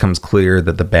rehearsals, it becomes clear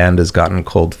that the band has gotten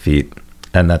cold feet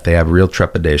and that they have real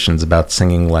trepidations about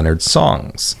singing Leonard's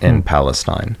songs in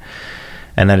Palestine.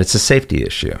 And that it's a safety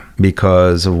issue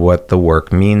because of what the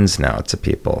work means now to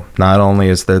people. Not only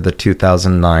is there the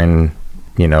 2009,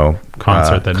 you know,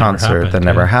 concert that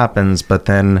never happens, but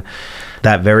then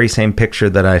that very same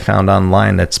picture that I found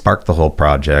online that sparked the whole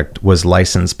project was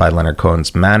licensed by Leonard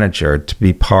Cohen's manager to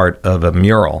be part of a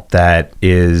mural that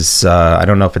is, I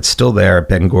don't know if it's still there at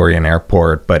Ben Gurion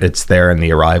Airport, but it's there in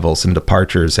the arrivals and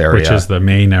departures area. Which is the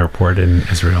main airport in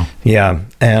Israel. Yeah.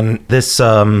 And this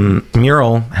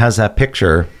mural has that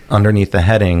picture underneath the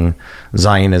heading,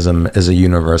 Zionism is a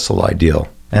universal ideal.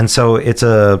 And so it's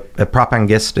a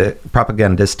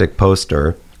propagandistic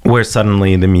poster where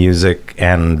suddenly the music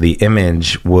and the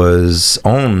image was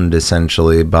owned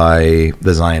essentially by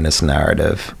the Zionist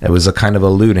narrative. It was a kind of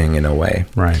alluding in a way.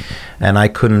 Right. And I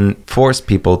couldn't force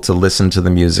people to listen to the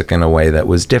music in a way that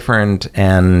was different.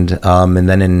 And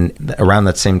then around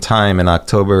that same time in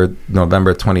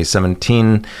November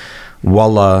 2017,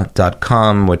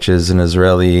 Walla.com, which is an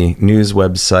Israeli news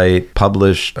website,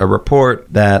 published a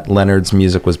report that Leonard's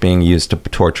music was being used to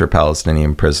torture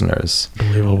Palestinian prisoners.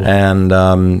 Unbelievable.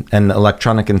 And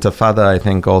Electronic Intifada, I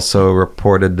think, also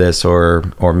reported this or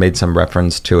made some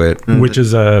reference to it. Which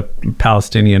is a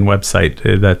Palestinian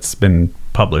website that's been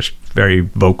published, very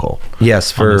vocal.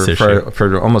 Yes,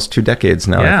 for almost 2 decades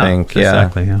now, I think.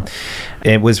 Exactly, yeah.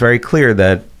 It was very clear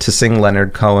that to sing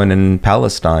Leonard Cohen in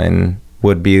Palestine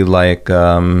would be like,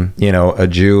 a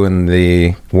Jew in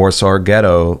the Warsaw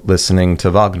Ghetto listening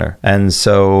to Wagner. And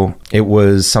so it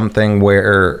was something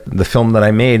where the film that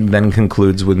I made then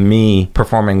concludes with me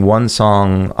performing one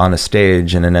song on a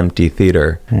stage in an empty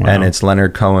theater. Wow. And it's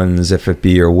Leonard Cohen's If It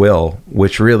Be Your Will,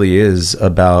 which really is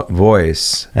about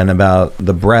voice and about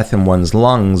the breath in one's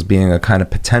lungs being a kind of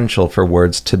potential for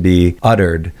words to be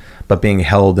uttered, but being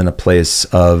held in a place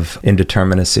of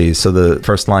indeterminacy. So the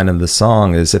first line of the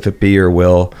song is, if it be your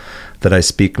will that I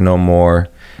speak no more,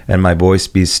 and my voice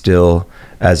be still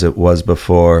as it was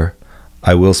before,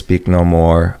 I will speak no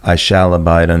more. I shall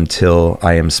abide until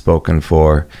I am spoken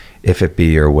for, if it be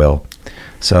your will.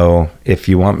 So if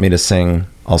you want me to sing,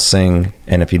 I'll sing.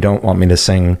 And if you don't want me to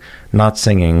sing, not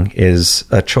singing is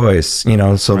a choice,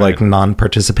 so like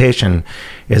non-participation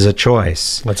is a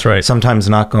choice. That's right. Sometimes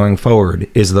not going forward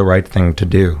is the right thing to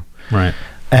do. Right.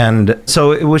 And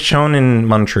so it was shown in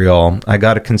Montreal. I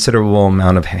got a considerable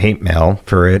amount of hate mail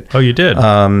for it. Oh, you did?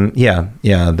 Yeah.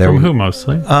 From who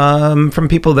mostly? From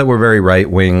people that were very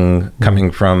right-wing,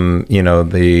 coming from,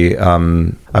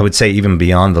 I would say even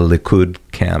beyond the Likud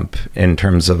camp in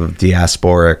terms of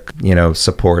diasporic,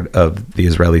 support of the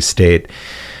Israeli state.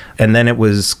 And then it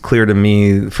was clear to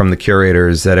me from the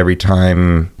curators that every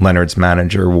time Leonard's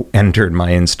manager entered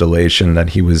my installation that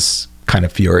he was kind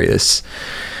of furious.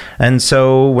 And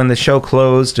so when the show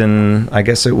closed, and I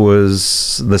guess it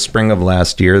was the spring of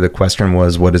last year, the question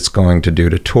was what it's going to do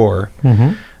to tour.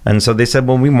 Mm-hmm. And so they said,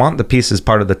 well, we want the piece as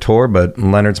part of the tour, but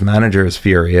Leonard's manager is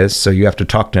furious, so you have to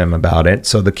talk to him about it.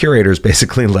 So the curators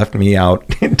basically left me out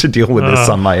to deal with this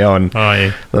on my own. Oh,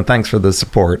 yeah. So thanks for the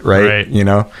support, right?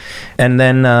 And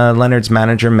then Leonard's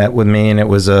manager met with me, and it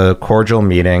was a cordial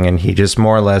meeting, and he just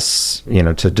more or less,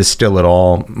 to distill it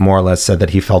all, more or less said that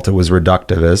he felt it was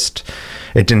reductivist.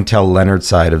 It didn't tell Leonard's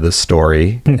side of the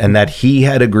story, and that he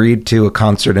had agreed to a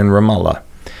concert in Ramallah,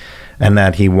 and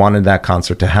that he wanted that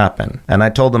concert to happen. And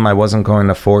I told him I wasn't going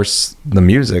to force the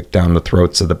music down the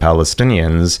throats of the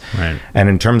Palestinians. Right. And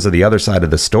in terms of the other side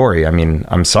of the story, I mean,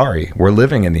 I'm sorry, we're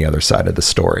living in the other side of the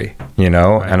story, and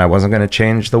I wasn't going to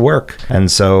change the work.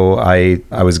 And so I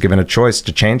was given a choice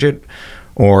to change it,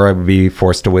 or I would be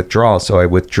forced to withdraw. So I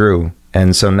withdrew.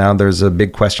 And so now there's a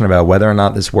big question about whether or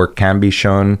not this work can be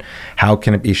shown, how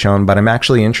can it be shown, but I'm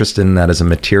actually interested in that as a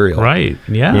material. Right,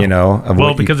 yeah.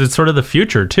 Because it's sort of the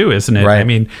future too, isn't it? Right. I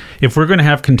mean, if we're going to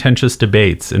have contentious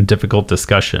debates and difficult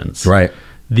discussions,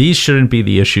 these shouldn't be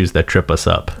the issues that trip us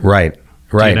up. Right.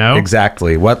 Right. You know?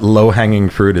 Exactly. What low-hanging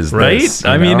fruit is right? this?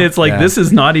 I mean, it's like, this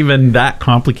is not even that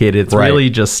complicated. It's really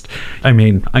just, I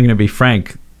mean, I'm going to be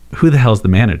frank. Who the hell's the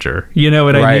manager? You know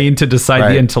what I mean? To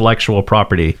decide the intellectual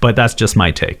property. But that's just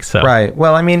my take. So. Right.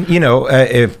 Well, I mean,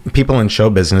 if people in show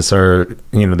business are,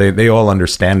 they all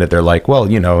understand it. They're like, well,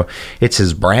 it's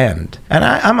his brand. And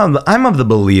I'm of the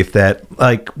belief that,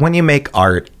 like, when you make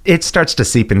art, it starts to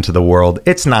seep into the world.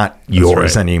 It's not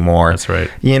yours anymore. That's right.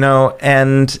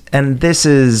 And this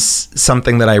is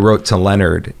something that I wrote to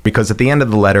Leonard, because at the end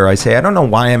of the letter, I say, I don't know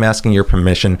why I'm asking your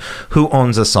permission. Who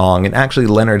owns a song? And actually,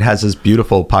 Leonard has this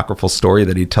beautiful apocryphal story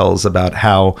that he tells about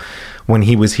how when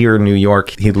he was here in New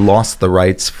York, he lost the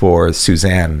rights for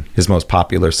Suzanne, his most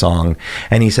popular song.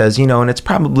 And he says, and it's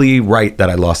probably right that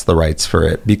I lost the rights for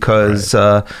it, because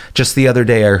just the other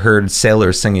day I heard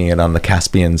sailors singing it on the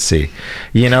Caspian Sea,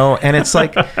 and it's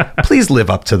like, please live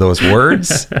up to those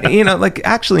words, like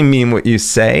actually mean what you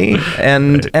say.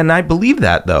 And I believe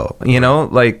that, though,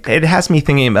 like it has me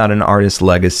thinking about an artist's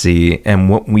legacy and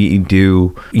what we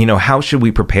do, how should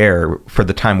we prepare for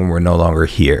the time when we're no longer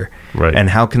here? Right. And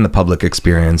how can the public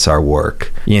experience our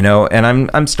work? And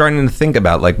I'm starting to think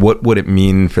about, like, what would it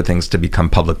mean for things to become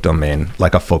public domain,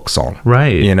 like a folk song?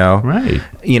 Right. Right.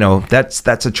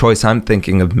 That's a choice I'm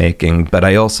thinking of making, but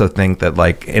I also think that,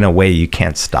 like, in a way you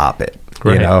can't stop it.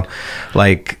 Right.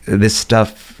 Like this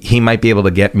stuff, he might be able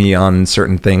to get me on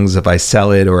certain things if I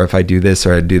sell it or if I do this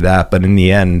or I do that. But in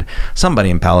the end, somebody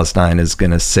in Palestine is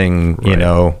going to sing,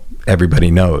 Everybody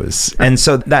Knows. And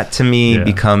so that to me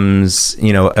becomes,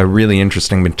 a really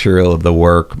interesting material of the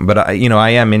work. But I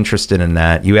am interested in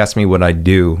that. You asked me what I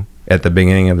do at the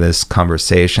beginning of this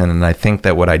conversation. And I think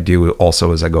that what I do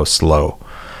also is I go slow.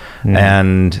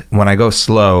 And when I go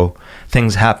slow,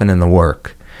 things happen in the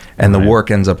work. And the work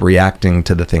ends up reacting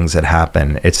to the things that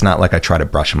happen. It's not like I try to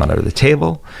brush them under the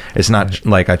table. It's not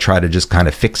like I try to just kind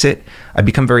of fix it. I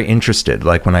become very interested.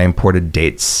 Like when I imported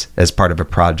dates as part of a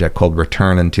project called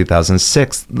Return in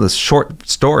 2006, the short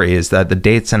story is that the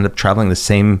dates end up traveling the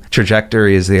same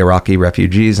trajectory as the Iraqi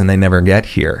refugees, and they never get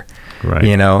here. Right.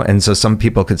 And so some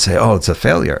people could say, oh, it's a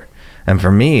failure. And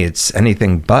for me, it's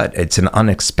anything but. It's an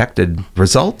unexpected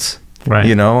result. Right.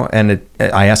 And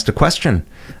I asked a question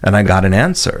and I got an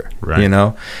answer, right.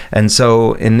 And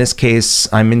so in this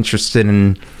case, I'm interested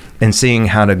in seeing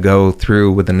how to go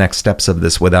through with the next steps of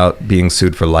this without being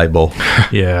sued for libel.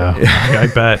 Yeah,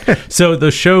 I bet. So the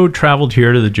show traveled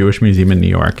here to the Jewish Museum in New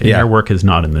York, and your work is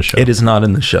not in the show. It is not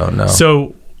in the show, no.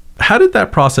 So how did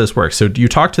that process work? So do you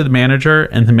talk to the manager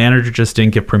and the manager just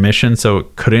didn't give permission, so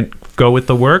it couldn't go with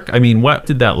the work? I mean, what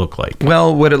did that look like?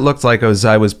 Well, what it looked like was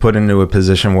I was put into a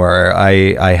position where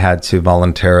I had to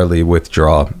voluntarily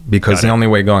withdraw, because the only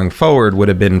way going forward would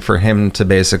have been for him to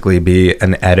basically be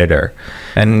an editor.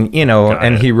 And,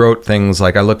 he wrote things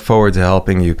like, I look forward to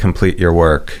helping you complete your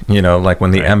work. Like when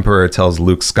the Emperor tells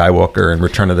Luke Skywalker in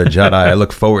Return of the Jedi, I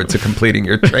look forward to completing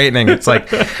your training. It's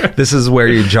like, this is where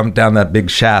you jump down that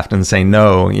big shaft and say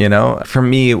no, For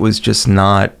me, it was just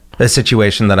not a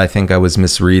situation that I think I was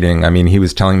misreading. I mean, he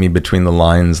was telling me between the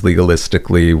lines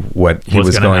legalistically what he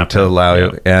was going to allow.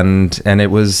 Yeah. And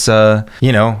it was, I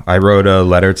wrote a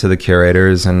letter to the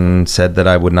curators and said that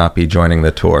I would not be joining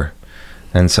the tour.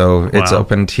 And so it's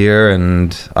opened here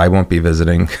and I won't be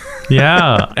visiting.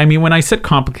 Yeah. I mean, when I said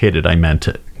complicated, I meant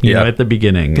it. You know, at the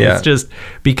beginning. Yeah. It's just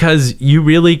because you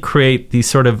really create these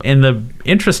sort of, and the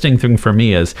interesting thing for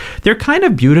me is they're kind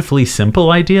of beautifully simple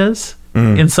ideas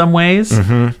in some ways,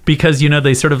 because,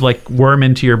 they sort of like worm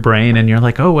into your brain and you're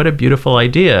like, oh, what a beautiful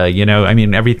idea. I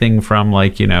mean, everything from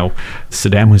like,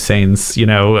 Saddam Hussein's,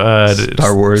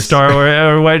 Star Wars,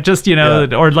 or just,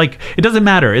 or like, it doesn't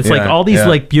matter. It's like all these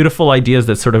like beautiful ideas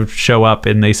that sort of show up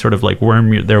and they sort of like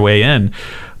worm their way in.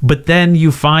 But then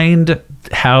you find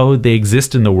how they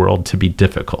exist in the world to be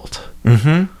difficult.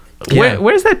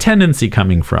 Where's that tendency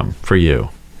coming from for you?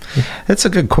 That's a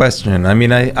good question. I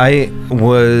mean, I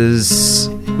was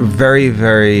very,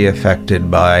 very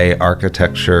affected by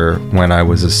architecture when I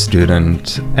was a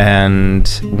student. And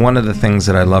one of the things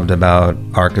that I loved about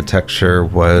architecture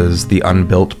was the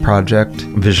Unbuilt project,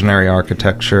 visionary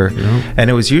architecture. Yeah. And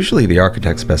it was usually the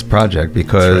architect's best project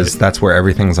because that's where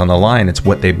everything's on the line. It's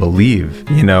what they believe.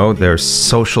 Their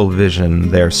social vision,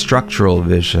 their structural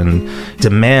vision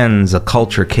demands a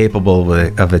culture capable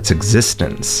of its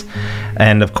existence.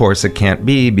 And of course, it can't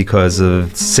be because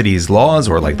of cities' laws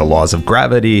or like the laws of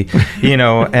gravity,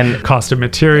 and cost of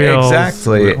materials.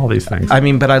 Exactly. All these things. I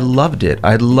mean, but I loved it.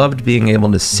 I loved being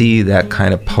able to see that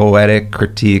kind of poetic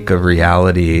critique of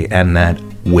reality and that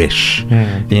wish,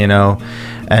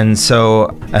 And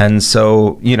so,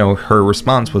 her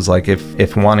response was like,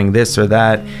 if wanting this or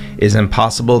that is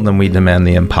impossible, then we demand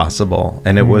the impossible.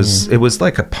 And it was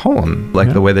like a poem,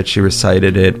 like the way that she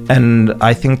recited it. And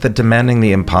I think that demanding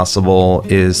the impossible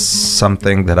is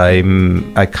something that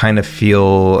I kind of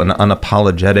feel an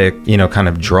unapologetic, kind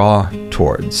of draw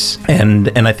towards.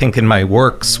 And I think in my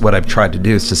works, what I've tried to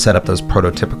do is to set up those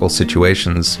prototypical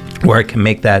situations where I can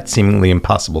make that seemingly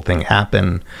impossible thing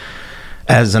happen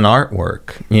as an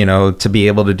artwork, to be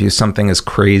able to do something as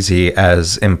crazy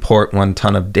as import 1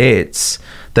 ton of dates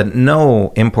that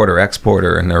no importer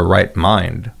exporter in their right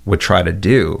mind would try to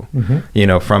do,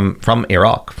 from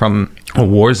Iraq, from a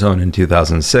war zone in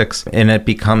 2006. And it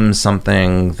becomes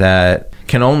something that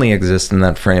can only exist in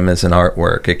that frame as an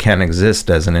artwork. It can't exist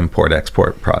as an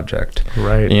import-export project.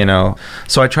 Right.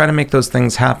 So I try to make those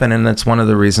things happen, and that's one of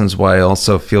the reasons why I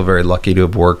also feel very lucky to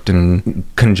have worked in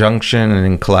conjunction and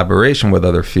in collaboration with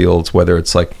other fields, whether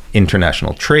it's like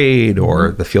international trade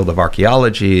or the field of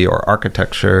archaeology or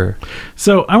architecture.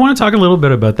 So I want to talk a little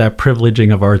bit about that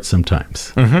privileging of art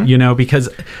sometimes, because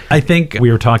I think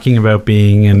we were talking about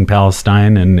being in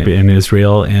Palestine and in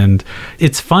Israel, and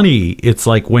it's funny. It's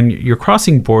like when you're crossing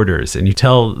borders and you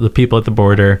tell the people at the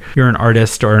border you're an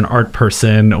artist or an art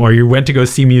person or you went to go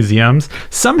see museums,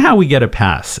 somehow we get a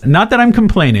pass. Not that I'm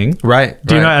complaining. Right.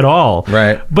 Do you know at all?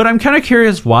 Right. But I'm kind of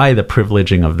curious why the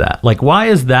privileging of that. Like, why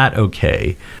is that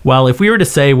okay? Well, if we were to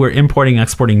say we're importing,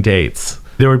 exporting dates,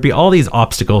 there would be all these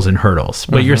obstacles and hurdles.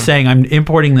 But you're saying I'm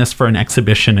importing this for an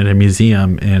exhibition at a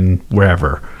museum in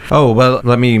wherever. Oh, well,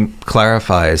 let me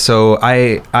clarify. So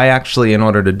I actually, in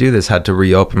order to do this, had to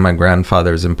reopen my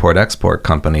grandfather's import-export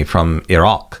company from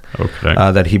Iraq. Okay.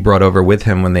 That he brought over with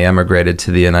him when they emigrated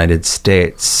to the United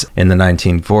States in the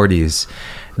 1940s.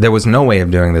 There was no way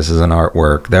of doing this as an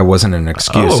artwork. There wasn't an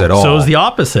excuse at all. So it was the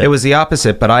opposite. It was the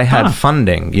opposite, but I had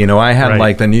funding. I had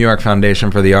like the New York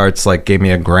Foundation for the Arts gave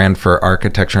me a grant for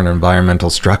architecture and environmental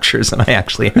structures, and I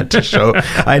actually had to show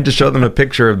them a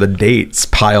picture of the dates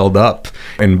piled up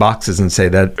in boxes and say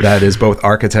that is both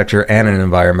architecture and an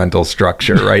environmental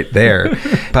structure right there.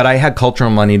 But I had cultural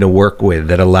money to work with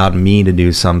that allowed me to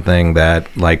do something that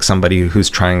somebody who's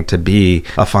trying to be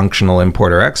a functional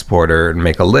importer-exporter and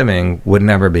make a living would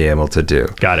never be able to do.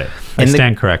 Got it. I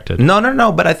stand corrected.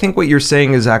 No. But I think what you're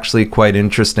saying is actually quite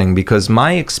interesting, because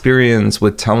my experience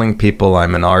with telling people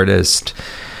I'm an artist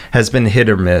has been hit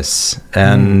or miss.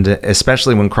 And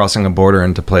especially when crossing a border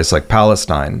into a place like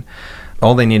Palestine,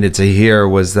 all they needed to hear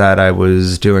was that I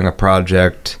was doing a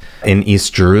project in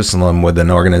East Jerusalem with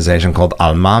an organization called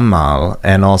Al-Mamal,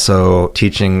 and also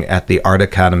teaching at the Art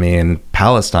Academy in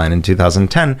Palestine in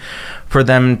 2010, for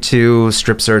them to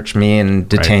strip search me and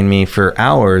detain me for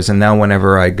hours. And now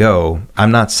whenever I go,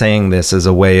 I'm not saying this as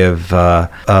a way of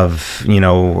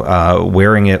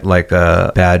wearing it like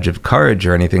a badge of courage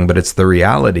or anything, but it's the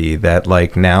reality that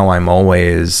now I'm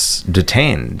always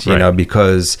detained,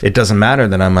 because it doesn't matter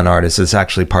that I'm an artist. It's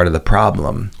actually part of the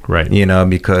problem. Right.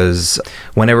 Because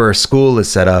whenever a school is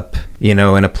set up, in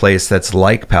a place that's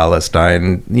like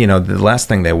Palestine, the last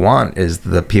thing they want is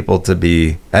the people to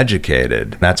be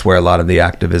educated. That's where a lot of the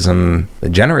activism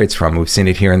generates from. We've seen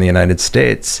it here in the United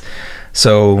States.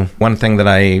 So one thing that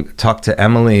I talked to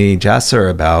Emily Jasser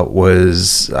about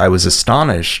was I was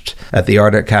astonished at the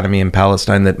Art Academy in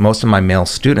Palestine that most of my male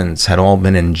students had all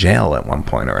been in jail at one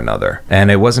point or another.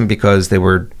 And it wasn't because they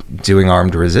were doing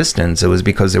armed resistance. It was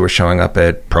because they were showing up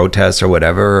at protests or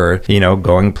whatever, or,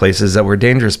 going places that were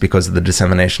dangerous because of the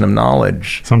dissemination of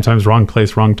knowledge. Sometimes wrong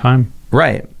place, wrong time.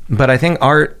 Right. But I think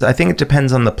it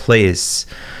depends on the place.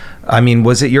 I mean,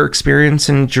 was it your experience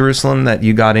in Jerusalem that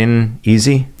you got in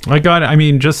easy?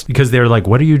 Just because they're like,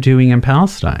 what are you doing in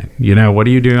Palestine? What are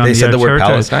you doing on the They said the word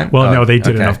Palestine? Well, no, they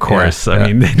didn't, of course.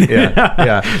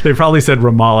 Yeah. They probably said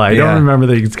Ramallah. I don't remember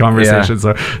these conversations.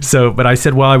 So, but I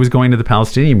said, well, I was going to the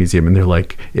Palestinian Museum, and they're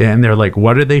like,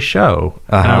 what do they show?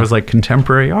 And I was like,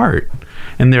 contemporary art.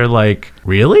 And they're like,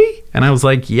 really? And I was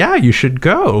like, yeah, you should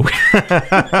go.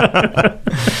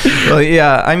 Well,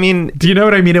 yeah, I mean... Do you know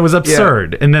what I mean? It was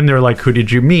absurd. Yeah. And then they're like, who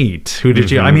did you meet? Who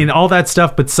did you... I mean, all that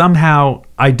stuff. But somehow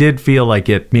I did feel like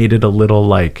it made it a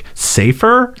little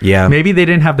safer. Yeah. Maybe they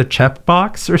didn't have the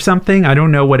checkbox or something. I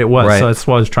don't know what it was. Right. So that's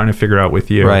what I was trying to figure out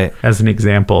with you as an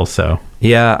example. So...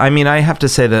 Yeah, I mean, I have to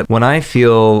say that when I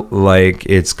feel like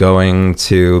it's going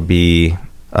to be...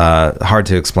 hard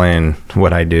to explain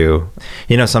what I do.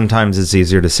 Sometimes it's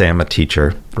easier to say I'm a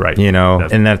teacher. Right.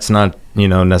 And that's not,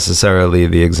 necessarily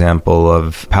the example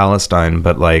of Palestine,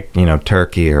 but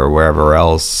Turkey or wherever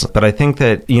else. But I think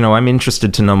that, I'm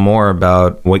interested to know more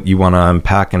about what you want to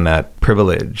unpack in that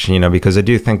privilege, because I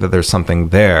do think that there's something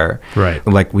there. Right.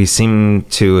 Like we seem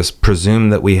to presume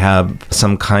that we have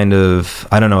some kind of,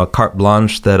 I don't know, a carte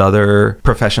blanche that other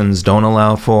professions don't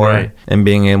allow for. Right. And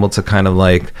being able to kind of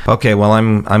like, okay, well,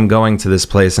 I'm going to this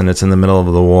place and it's in the middle of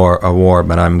a war,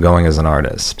 but I'm going as an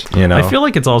artist, I feel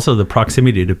like it's also the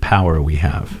proximity to power we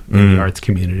have in the arts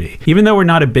community. Even though we're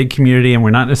not a big community and we're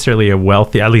not necessarily a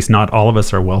wealthy, at least not all of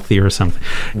us are wealthy or something,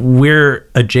 we're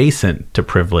adjacent to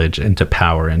privilege and to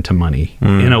power and to money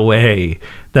in a way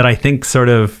that I think sort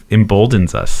of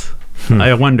emboldens us.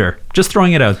 I wonder, just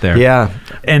throwing it out there. Yeah.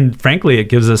 And frankly, it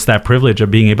gives us that privilege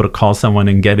of being able to call someone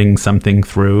and getting something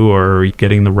through, or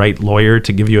getting the right lawyer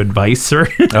to give you advice. Or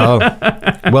Oh,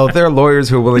 well, if there are lawyers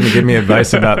who are willing to give me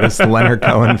advice about this Leonard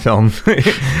Cohen film,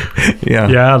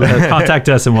 yeah, contact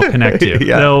us and we'll connect you.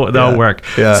 They'll work.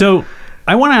 Yeah. So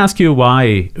I want to ask you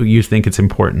why you think it's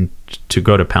important to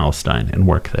go to Palestine and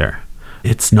work there.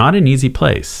 It's not an easy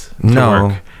place to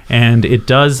work. And it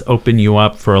does open you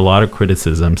up for a lot of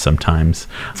criticism sometimes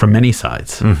from many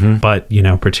sides. But,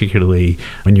 particularly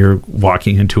when you're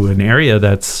walking into an area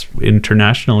that's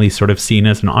internationally sort of seen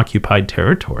as an occupied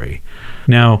territory.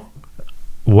 Now,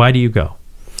 why do you go?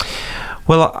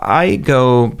 Well, I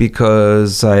go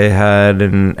because I had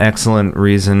an excellent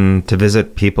reason to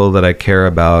visit people that I care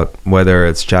about, whether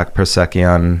it's Jack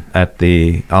Persekian at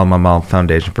the Al-Mamal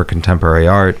Foundation for Contemporary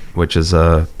Art, which is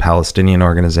a Palestinian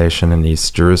organization in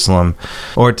East Jerusalem,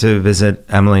 or to visit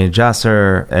Emily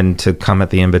Jasser and to come at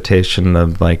the invitation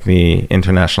of the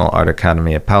International Art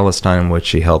Academy of Palestine, which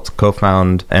she helped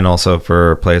co-found, and also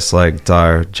for a place like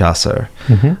Dar Jasser.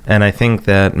 And I think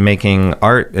that making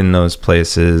art in those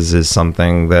places is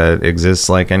something that exists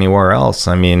like anywhere else.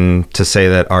 I mean, to say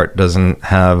that art doesn't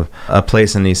have a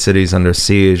place in these cities under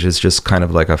siege is just kind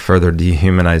of like a further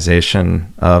dehumanization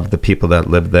of the people that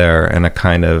live there, and a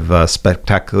kind of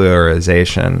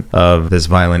spectacularization of this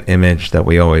violent image that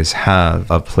we always have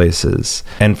of places.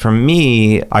 And for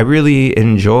me, I really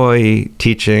enjoy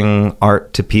teaching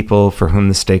art to people for whom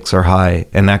the stakes are high.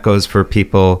 And that goes for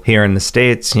people here in the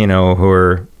States, who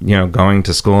are going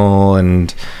to school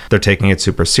and they're taking it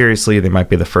super seriously. They might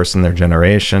be the first in their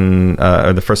generation,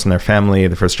 or the first in their family,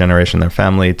 the first generation in their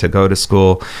family to go to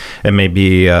school. It may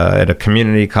be at a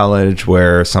community college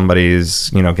where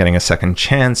somebody's, getting a second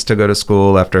chance to go to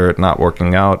school after it not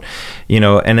working out,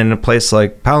 and in a place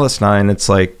like Palestine, it's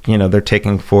like, they're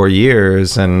taking 4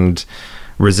 years, and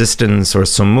resistance or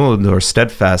sumud or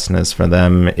steadfastness for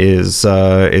them is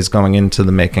going into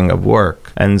the making of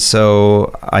work. And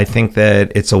so I think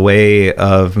that it's a way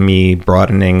of me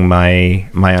broadening my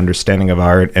understanding of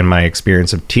art and my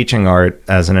experience of teaching art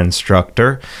as an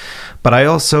instructor. But I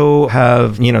also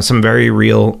have, some very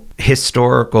real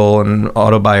historical and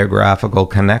autobiographical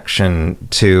connection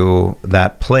to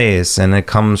that place. And it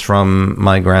comes from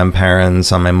my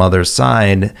grandparents on my mother's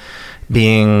side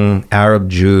being Arab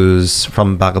Jews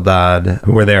from Baghdad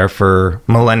who were there for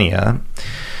millennia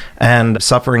and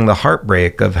suffering the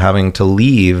heartbreak of having to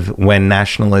leave when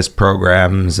nationalist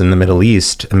programs in the Middle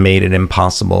East made it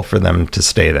impossible for them to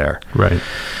stay there. Right.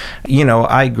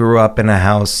 I grew up in a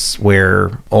house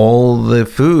where all the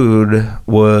food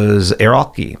was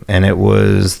Iraqi, and it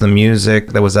was the music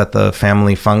that was at the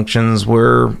family functions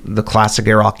were the classic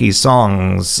Iraqi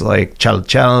songs like Chal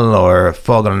Chal or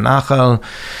Fog al-Nakhal.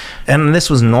 And this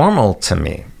was normal to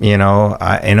me, in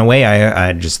a way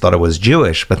I just thought it was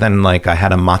Jewish, but then I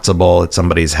had a matzah bowl at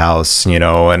somebody's house, and you're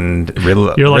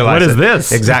like, what is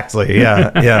this? Exactly.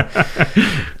 Yeah.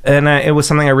 And it was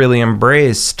something I really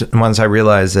embraced once I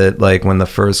realized that when the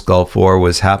first Gulf War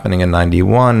was happening in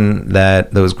 91,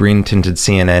 that those green tinted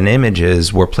CNN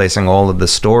images were placing all of the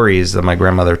stories that my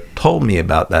grandmother told me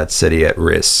about that city at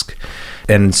risk.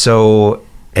 And so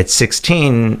at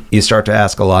 16, you start to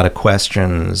ask a lot of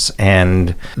questions,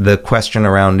 and the question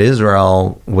around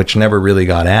Israel, which never really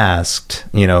got asked,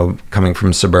 coming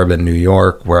from suburban New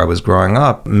York where I was growing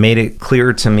up, made it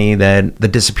clear to me that the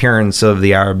disappearance of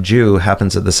the Arab Jew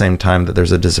happens at the same time that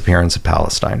there's a disappearance of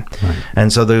Palestine. Right.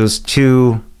 And so those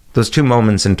two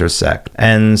moments intersect.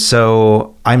 And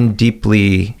so I'm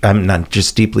not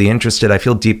just deeply interested, I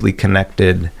feel deeply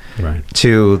connected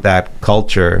to that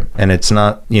culture. And it's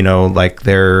not,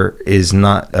 there is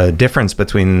not a difference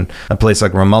between a place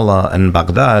like Ramallah and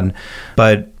Baghdad,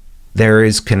 but there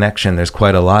is connection. There's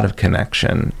quite a lot of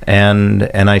connection. And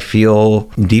I feel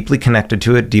deeply connected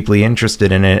to it, deeply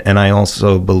interested in it. And I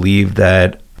also believe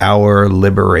that our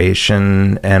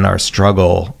liberation and our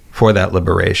struggle for that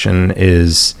liberation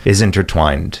is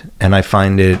intertwined. And I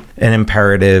find it an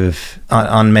imperative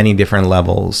on many different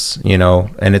levels,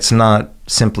 and it's not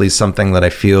simply something that I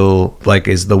feel like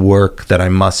is the work that I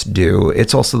must do.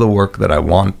 It's also the work that I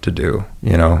want to do.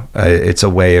 It's a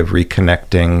way of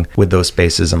reconnecting with those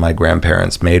spaces that my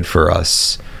grandparents made for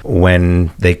us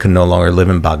when they could no longer live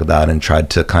in Baghdad and tried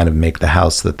to kind of make the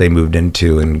house that they moved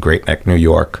into in Great Neck, New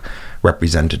York,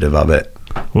 representative of it.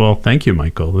 Well, thank you,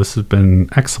 Michael. This has been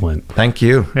excellent. Thank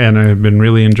you. And I've been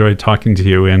really enjoyed talking to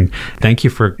you. And thank you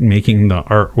for making the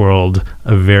art world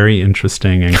a very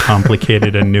interesting and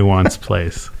complicated and nuanced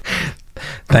place.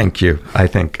 Thank you, I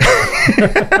think.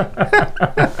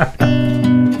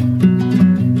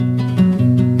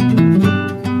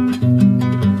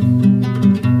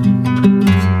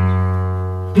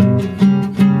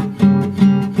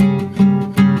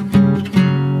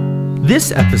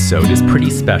 This episode is pretty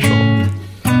special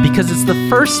because it's the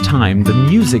first time the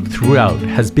music throughout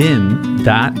has been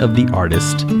that of the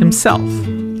artist himself.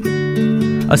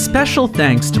 A special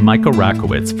thanks to Michael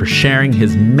Rakowitz for sharing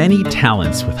his many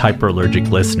talents with Hyperallergic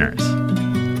listeners.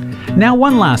 Now,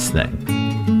 one last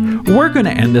thing. We're going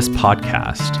to end this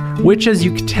podcast, which, as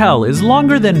you can tell, is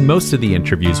longer than most of the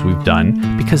interviews we've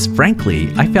done because,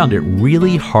 frankly, I found it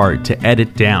really hard to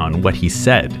edit down what he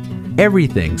said.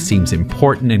 Everything seems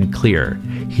important and clear.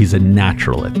 He's a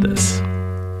natural at this.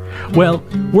 Well,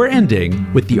 we're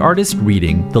ending with the artist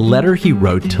reading the letter he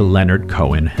wrote to Leonard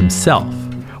Cohen himself,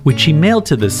 which he mailed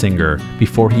to the singer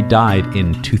before he died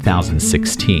in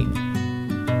 2016.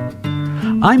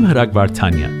 I'm Hrag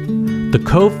Vartanya, the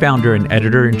co-founder and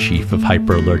editor-in-chief of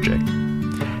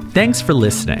Hyperallergic. Thanks for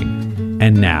listening.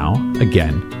 And now,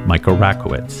 again, Michael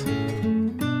Rakowitz.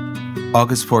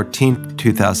 August 14th,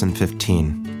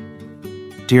 2015.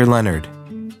 Dear Leonard,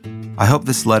 I hope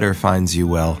this letter finds you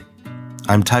well.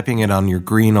 I'm typing it on your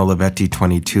green Olivetti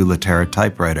 22 Latera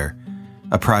typewriter,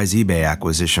 a prize eBay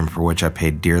acquisition for which I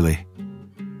paid dearly.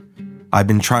 I've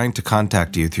been trying to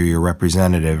contact you through your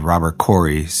representative, Robert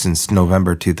Corey, since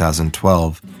November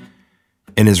 2012.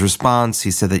 In his response,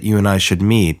 he said that you and I should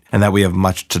meet and that we have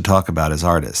much to talk about as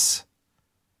artists.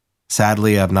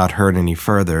 Sadly, I've not heard any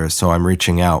further, so I'm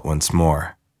reaching out once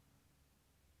more.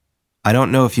 I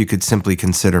don't know if you could simply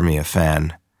consider me a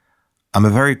fan. I'm a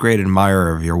very great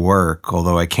admirer of your work,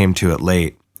 although I came to it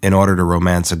late, in order to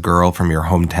romance a girl from your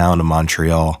hometown of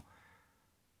Montreal.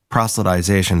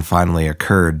 Proselytization finally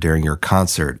occurred during your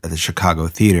concert at the Chicago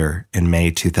Theater in May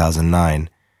 2009.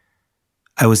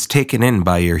 I was taken in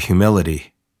by your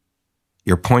humility.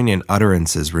 Your poignant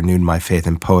utterances renewed my faith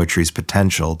in poetry's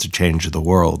potential to change the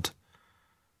world.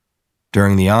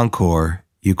 During the encore,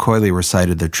 you coyly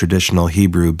recited the traditional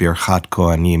Hebrew Birchat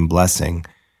Kohanim blessing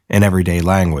in everyday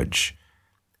language,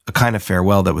 a kind of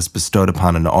farewell that was bestowed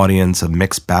upon an audience of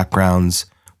mixed backgrounds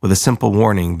with a simple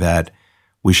warning that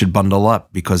we should bundle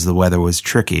up because the weather was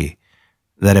tricky,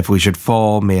 that if we should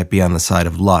fall, may it be on the side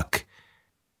of luck,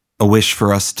 a wish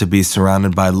for us to be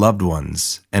surrounded by loved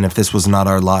ones, and if this was not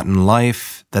our lot in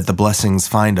life, that the blessings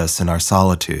find us in our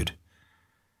solitude.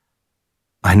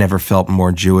 I never felt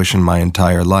more Jewish in my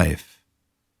entire life.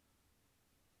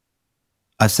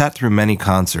 I've sat through many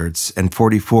concerts and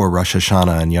 44 Rosh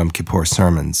Hashanah and Yom Kippur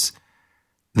sermons.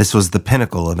 This was the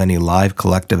pinnacle of any live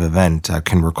collective event I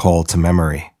can recall to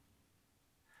memory.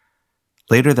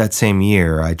 Later that same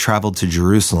year, I traveled to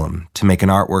Jerusalem to make an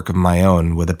artwork of my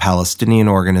own with a Palestinian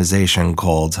organization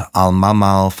called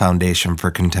Al-Mamal Foundation for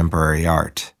Contemporary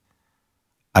Art.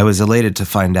 I was elated to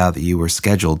find out that you were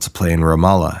scheduled to play in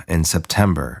Ramallah in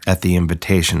September at the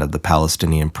invitation of the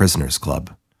Palestinian Prisoners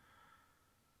Club.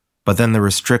 But then the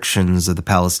restrictions of the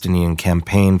Palestinian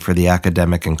campaign for the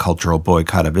academic and cultural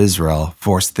boycott of Israel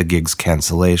forced the gig's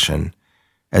cancellation,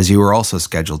 as you were also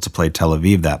scheduled to play Tel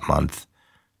Aviv that month,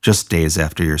 just days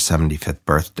after your 75th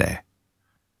birthday.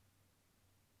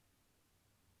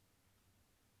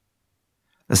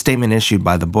 A statement issued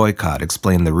by the boycott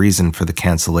explained the reason for the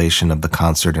cancellation of the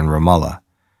concert in Ramallah.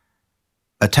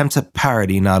 Attempts at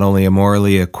parody not only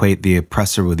immorally equate the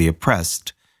oppressor with the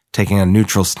oppressed, taking a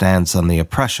neutral stance on the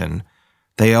oppression,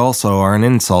 they also are an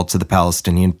insult to the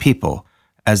Palestinian people,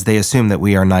 as they assume that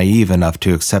we are naive enough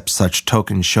to accept such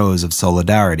token shows of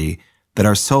solidarity that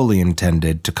are solely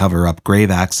intended to cover up grave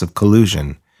acts of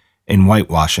collusion in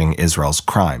whitewashing Israel's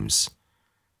crimes.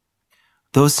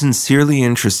 Those sincerely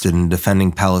interested in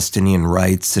defending Palestinian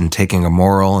rights and taking a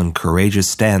moral and courageous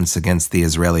stance against the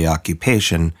Israeli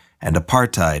occupation and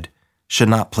apartheid should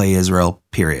not play Israel,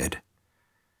 period.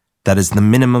 That is the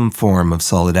minimum form of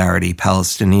solidarity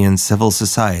Palestinian civil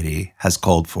society has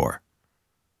called for.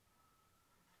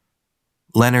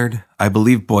 Leonard, I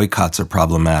believe boycotts are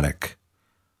problematic.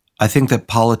 I think that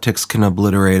politics can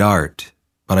obliterate art,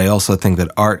 but I also think that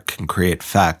art can create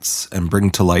facts and bring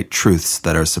to light truths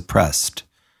that are suppressed.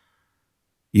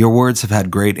 Your words have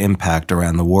had great impact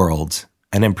around the world,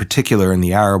 and in particular in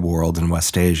the Arab world and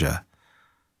West Asia.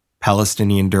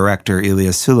 Palestinian director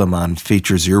Ilyas Suleiman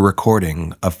features your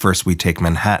recording of First We Take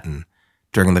Manhattan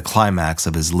during the climax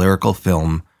of his lyrical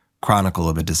film Chronicle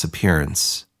of a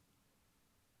Disappearance.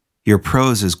 Your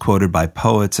prose is quoted by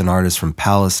poets and artists from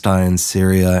Palestine,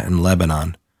 Syria, and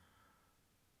Lebanon.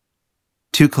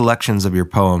 2 collections of your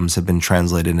poems have been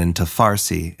translated into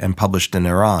Farsi and published in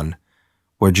Iran,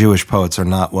 where Jewish poets are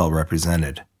not well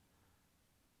represented.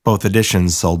 Both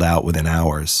editions sold out within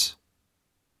hours.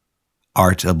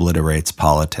 Art obliterates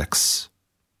politics.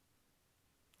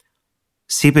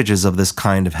 Seepages of this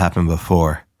kind have happened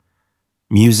before.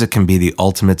 Music can be the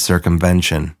ultimate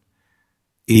circumvention.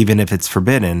 Even if it's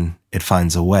forbidden, it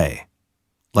finds a way.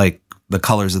 Like the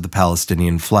colors of the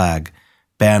Palestinian flag,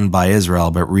 banned by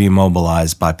Israel but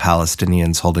remobilized by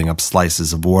Palestinians holding up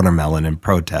slices of watermelon in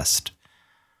protest.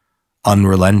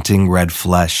 Unrelenting red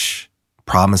flesh,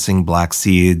 promising black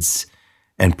seeds,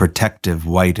 and protective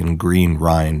white and green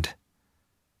rind.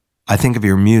 I think of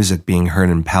your music being heard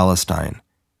in Palestine,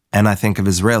 and I think of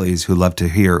Israelis who love to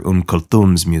hear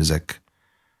Kulthum's music,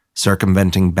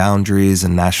 circumventing boundaries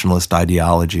and nationalist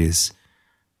ideologies,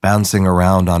 bouncing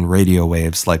around on radio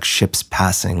waves like ships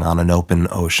passing on an open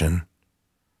ocean.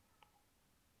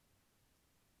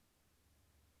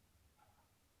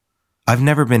 I've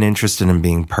never been interested in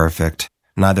being perfect,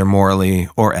 neither morally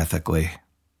or ethically.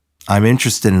 I'm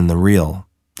interested in the real,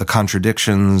 the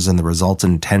contradictions and the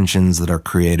resultant tensions that are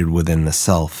created within the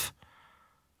self.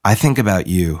 I think about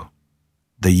you,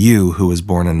 the you who was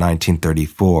born in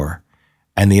 1934,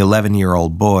 and the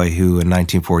 11-year-old boy who in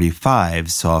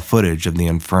 1945 saw footage of the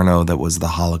inferno that was the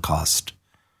Holocaust.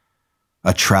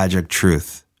 A tragic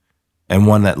truth, and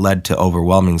one that led to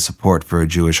overwhelming support for a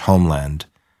Jewish homeland,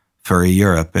 for a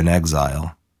Europe in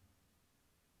exile.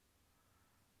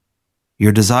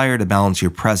 Your desire to balance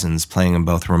your presence playing in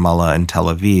both Ramallah and Tel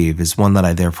Aviv is one that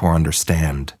I therefore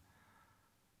understand.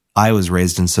 I was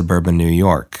raised in suburban New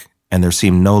York, and there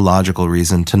seemed no logical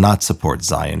reason to not support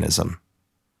Zionism.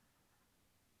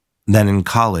 Then in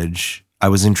college, I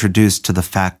was introduced to the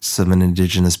facts of an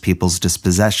indigenous people's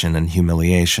dispossession and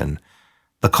humiliation,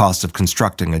 the cost of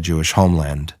constructing a Jewish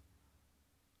homeland.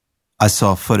 I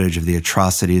saw footage of the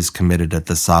atrocities committed at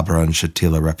the Sabra and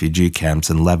Shatila refugee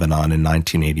camps in Lebanon in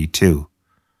 1982.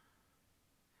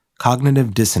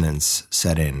 Cognitive dissonance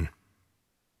set in.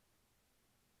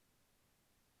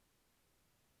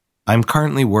 I'm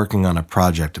currently working on a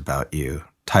project about you,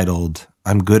 titled,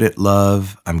 I'm Good at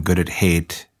Love, I'm Good at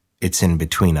Hate, It's in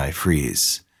Between I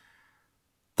Freeze.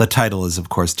 The title is of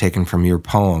course taken from your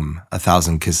poem,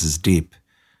 1,000 Kisses Deep.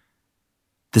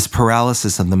 This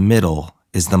paralysis of the middle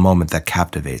is the moment that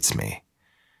captivates me.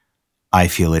 I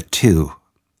feel it too,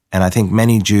 and I think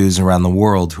many Jews around the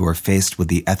world who are faced with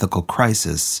the ethical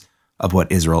crisis of what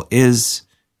Israel is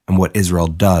and what Israel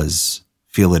does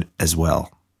feel it as well.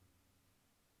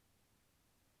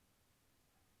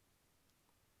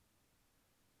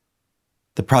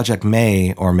 The project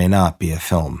may or may not be a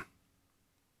film.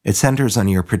 It centers on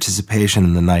your participation in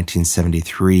the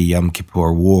 1973 Yom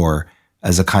Kippur War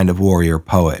as a kind of warrior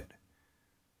poet.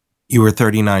 You were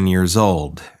 39 years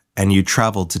old, and you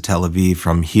traveled to Tel Aviv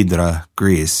from Hydra,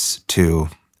 Greece, to,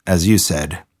 as you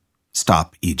said,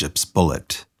 stop Egypt's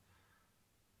bullet.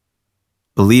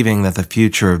 Believing that the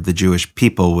future of the Jewish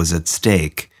people was at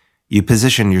stake, you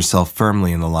positioned yourself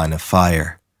firmly in the line of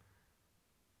fire.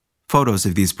 Photos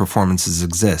of these performances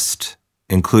exist,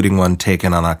 including one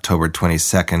taken on October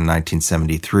 22,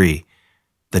 1973,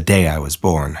 the day I was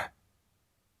born.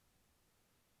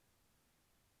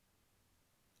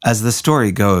 As the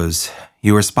story goes,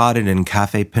 you were spotted in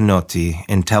Cafe Pinotti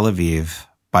in Tel Aviv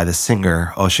by the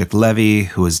singer Oshik Levy,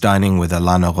 who was dining with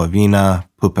Alana Rovina,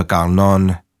 Pupik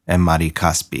Arnon, and Mari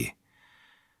Caspi.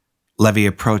 Levy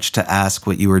approached to ask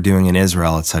what you were doing in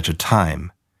Israel at such a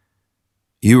time.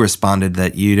 You responded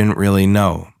that you didn't really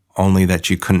know, only that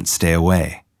you couldn't stay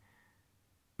away.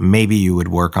 Maybe you would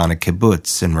work on a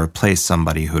kibbutz and replace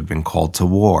somebody who had been called to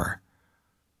war.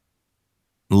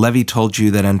 Levy told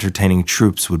you that entertaining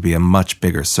troops would be a much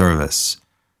bigger service,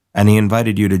 and he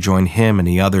invited you to join him and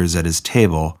the others at his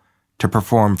table to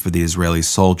perform for the Israeli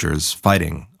soldiers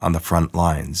fighting on the front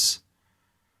lines.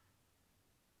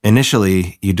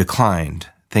 Initially, you declined,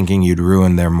 thinking you'd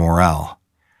ruin their morale.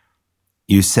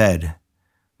 You said,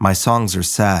 "My songs are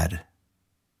sad.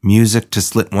 Music to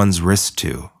slit one's wrist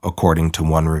to," according to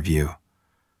one review.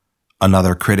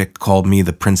 Another critic called me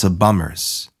the Prince of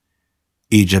Bummers.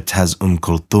 Egypt has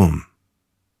Kulthum.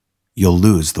 You'll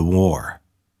lose the war.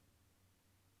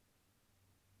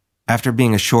 After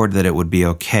being assured that it would be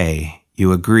okay,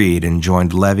 you agreed and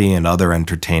joined Levy and other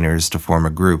entertainers to form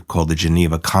a group called the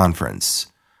Geneva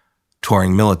Conference,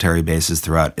 touring military bases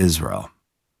throughout Israel.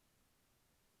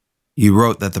 You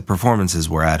wrote that the performances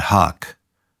were ad hoc,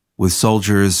 with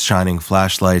soldiers shining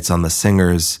flashlights on the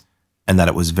singers, and that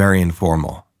it was very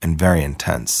informal and very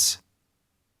intense.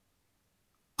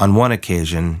 On one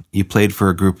occasion, you played for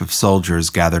a group of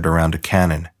soldiers gathered around a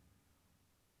cannon.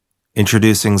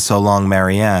 Introducing So Long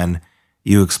Marianne,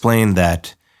 you explained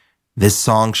that this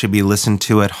song should be listened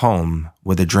to at home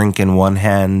with a drink in one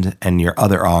hand and your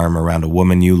other arm around a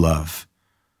woman you love.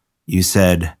 You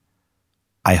said,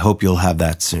 "I hope you'll have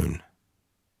that soon."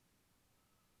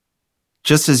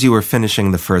 Just as you were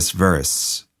finishing the first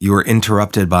verse, you were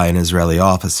interrupted by an Israeli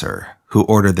officer who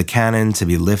ordered the cannon to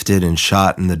be lifted and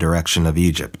shot in the direction of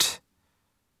Egypt.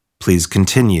 "Please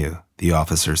continue," the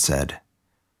officer said.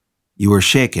 You were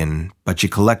shaken, but you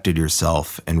collected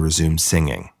yourself and resumed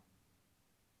singing.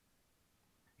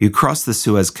 You crossed the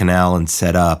Suez Canal and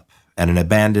set up at an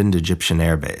abandoned Egyptian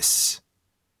airbase.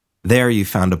 There you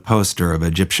found a poster of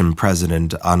Egyptian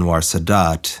President Anwar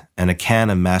Sadat and a can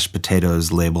of mashed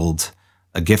potatoes labeled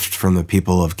 "A Gift from the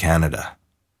People of Canada."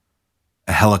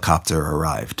 A helicopter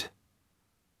arrived.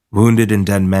 Wounded and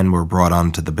dead men were brought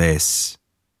onto the base.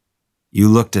 You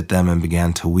looked at them and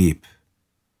began to weep.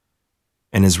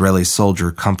 An Israeli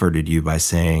soldier comforted you by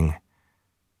saying,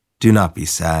 "Do not be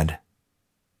sad.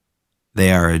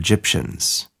 They are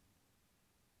Egyptians."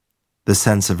 The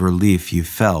sense of relief you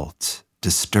felt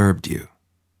disturbed you.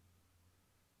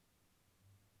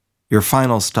 Your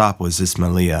final stop was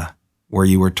Ismailia, where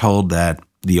you were told that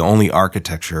the only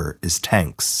architecture is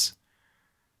tanks.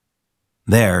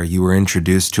 There you were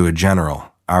introduced to a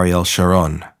general, Ariel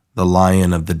Sharon, the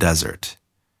lion of the desert.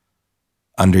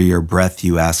 Under your breath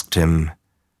you asked him,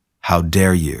 "How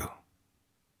dare you?"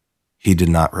 He did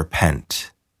not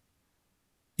repent.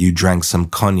 You drank some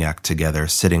cognac together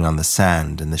sitting on the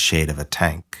sand in the shade of a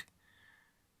tank.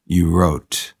 You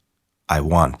wrote, "I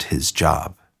want his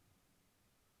job."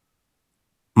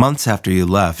 Months after you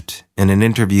left, in an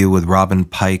interview with Robin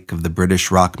Pike of the British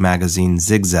rock magazine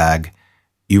Zigzag,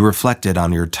 you reflected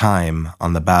on your time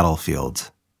on the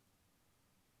battlefield.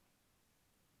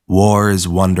 "War is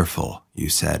wonderful," you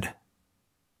said.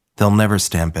 "They'll never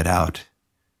stamp it out.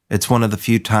 It's one of the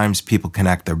few times people can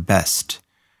act their best.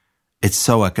 It's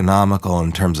so economical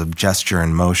in terms of gesture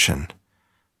and motion.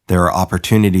 There are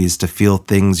opportunities to feel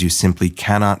things you simply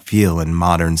cannot feel in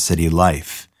modern city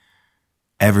life.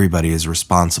 Everybody is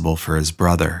responsible for his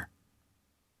brother."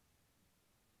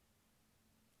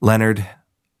 Leonard,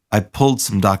 I pulled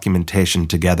some documentation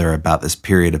together about this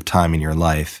period of time in your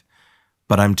life,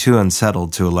 but I'm too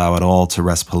unsettled to allow it all to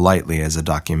rest politely as a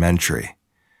documentary.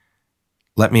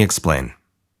 Let me explain.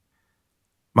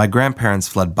 My grandparents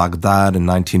fled Baghdad in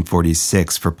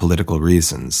 1946 for political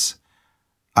reasons.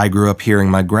 I grew up hearing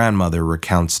my grandmother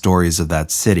recount stories of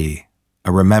that city,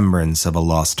 a remembrance of a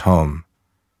lost home.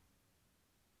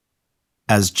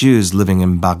 As Jews living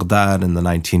in Baghdad in the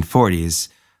 1940s,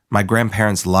 my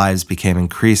grandparents' lives became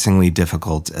increasingly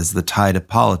difficult as the tide of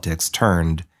politics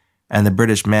turned and the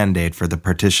British mandate for the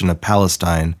partition of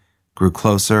Palestine grew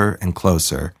closer and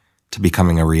closer to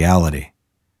becoming a reality.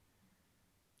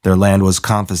 Their land was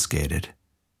confiscated,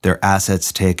 their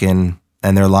assets taken,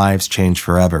 and their lives changed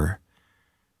forever.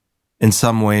 In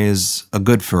some ways, a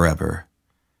good forever.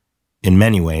 In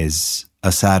many ways,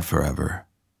 a sad forever.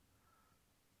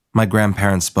 My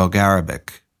grandparents spoke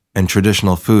Arabic, and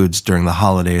traditional foods during the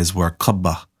holidays were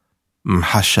qabba,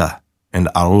 mhasha, and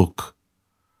arouk.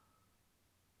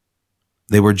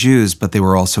 They were Jews, but they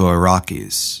were also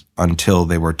Iraqis, until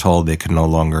they were told they could no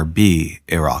longer be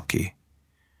Iraqi.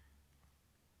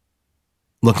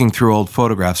 Looking through old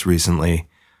photographs recently,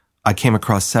 I came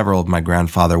across several of my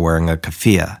grandfather wearing a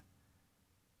keffiyeh.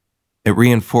 It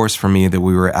reinforced for me that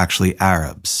we were actually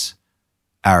Arabs,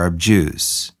 Arab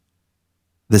Jews.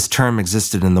 This term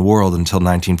existed in the world until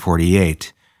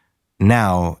 1948.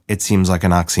 Now, it seems like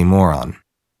an oxymoron.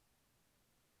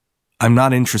 I'm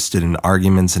not interested in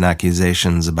arguments and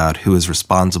accusations about who is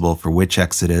responsible for which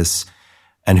exodus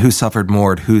and who suffered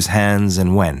more at whose hands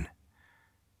and when.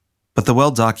 But the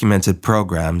well-documented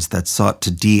programs that sought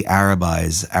to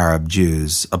de-Arabize Arab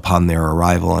Jews upon their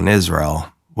arrival in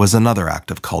Israel was another act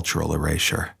of cultural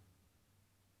erasure.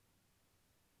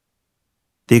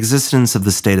 The existence of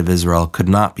the State of Israel could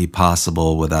not be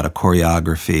possible without a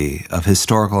choreography of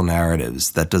historical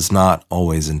narratives that does not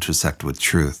always intersect with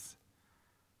truth.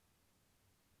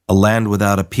 A land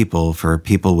without a people for a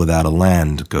people without a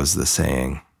land, goes the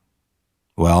saying.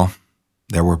 Well,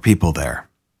 there were people there.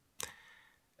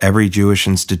 Every Jewish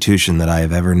institution that I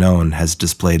have ever known has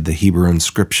displayed the Hebrew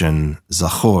inscription,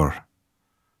 Zachor,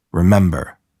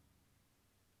 remember.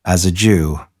 As a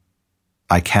Jew,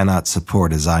 I cannot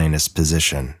support a Zionist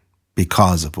position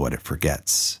because of what it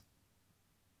forgets.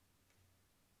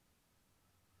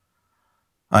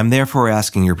 I'm therefore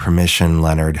asking your permission,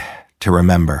 Leonard, to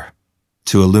remember,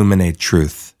 to illuminate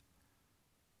truth.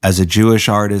 As a Jewish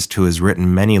artist who has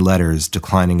written many letters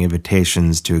declining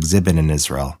invitations to exhibit in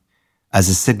Israel, as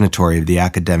a signatory of the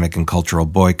academic and cultural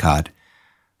boycott,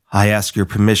 I ask your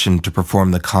permission to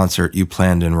perform the concert you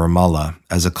planned in Ramallah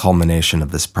as a culmination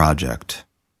of this project.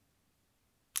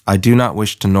 I do not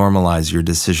wish to normalize your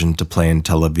decision to play in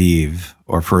Tel Aviv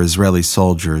or for Israeli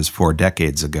soldiers 4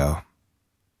 decades ago.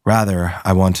 Rather,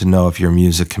 I want to know if your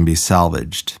music can be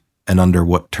salvaged, and under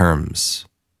what terms.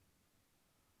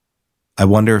 I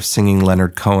wonder if singing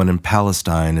Leonard Cohen in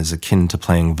Palestine is akin to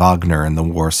playing Wagner in the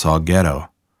Warsaw Ghetto.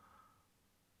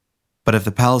 But if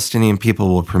the Palestinian people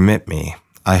will permit me,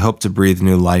 I hope to breathe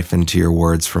new life into your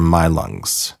words from my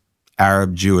lungs,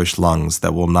 Arab Jewish lungs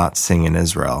that will not sing in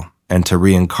Israel, and to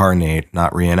reincarnate,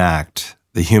 not reenact,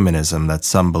 the humanism that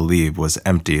some believe was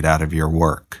emptied out of your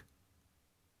work.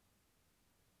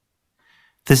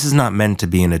 This is not meant to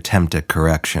be an attempt at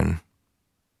correction.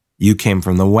 You came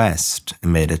from the West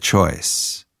and made a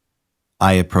choice.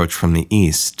 I approach from the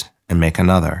East and make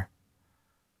another.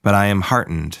 But I am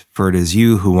heartened, for it is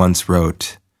you who once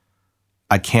wrote,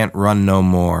 I can't run no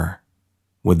more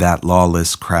with that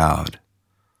lawless crowd,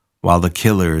 while the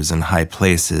killers in high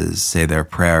places say their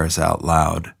prayers out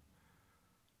loud.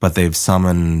 But they've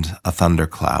summoned a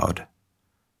thundercloud,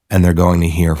 and they're going to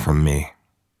hear from me.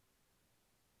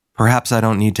 Perhaps I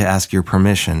don't need to ask your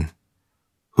permission.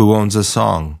 Who owns a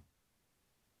song?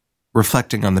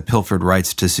 Reflecting on the pilfered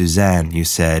rights to Suzanne, you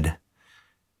said,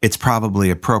 it's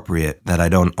probably appropriate that I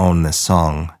don't own this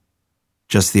song.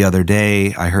 Just the other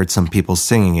day, I heard some people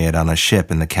singing it on a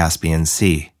ship in the Caspian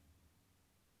Sea.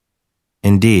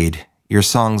 Indeed, your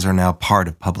songs are now part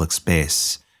of public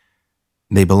space.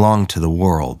 They belong to the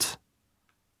world.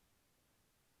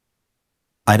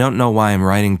 I don't know why I'm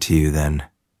writing to you then.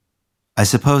 I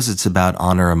suppose it's about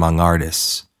honor among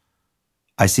artists.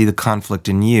 I see the conflict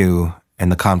in you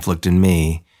and the conflict in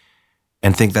me,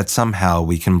 and think that somehow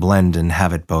we can blend and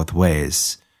have it both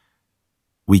ways.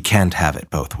 We can't have it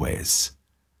both ways.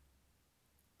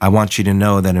 I want you to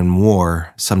know that in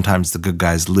war, sometimes the good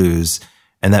guys lose,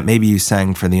 and that maybe you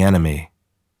sang for the enemy.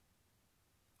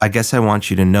 I guess I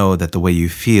want you to know that the way you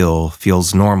feel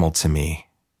feels normal to me,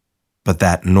 but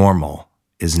that normal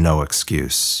is no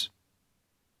excuse.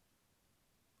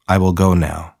 I will go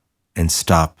now and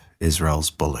stop Israel's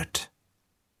bullet.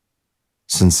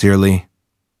 Sincerely,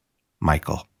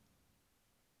 Michael.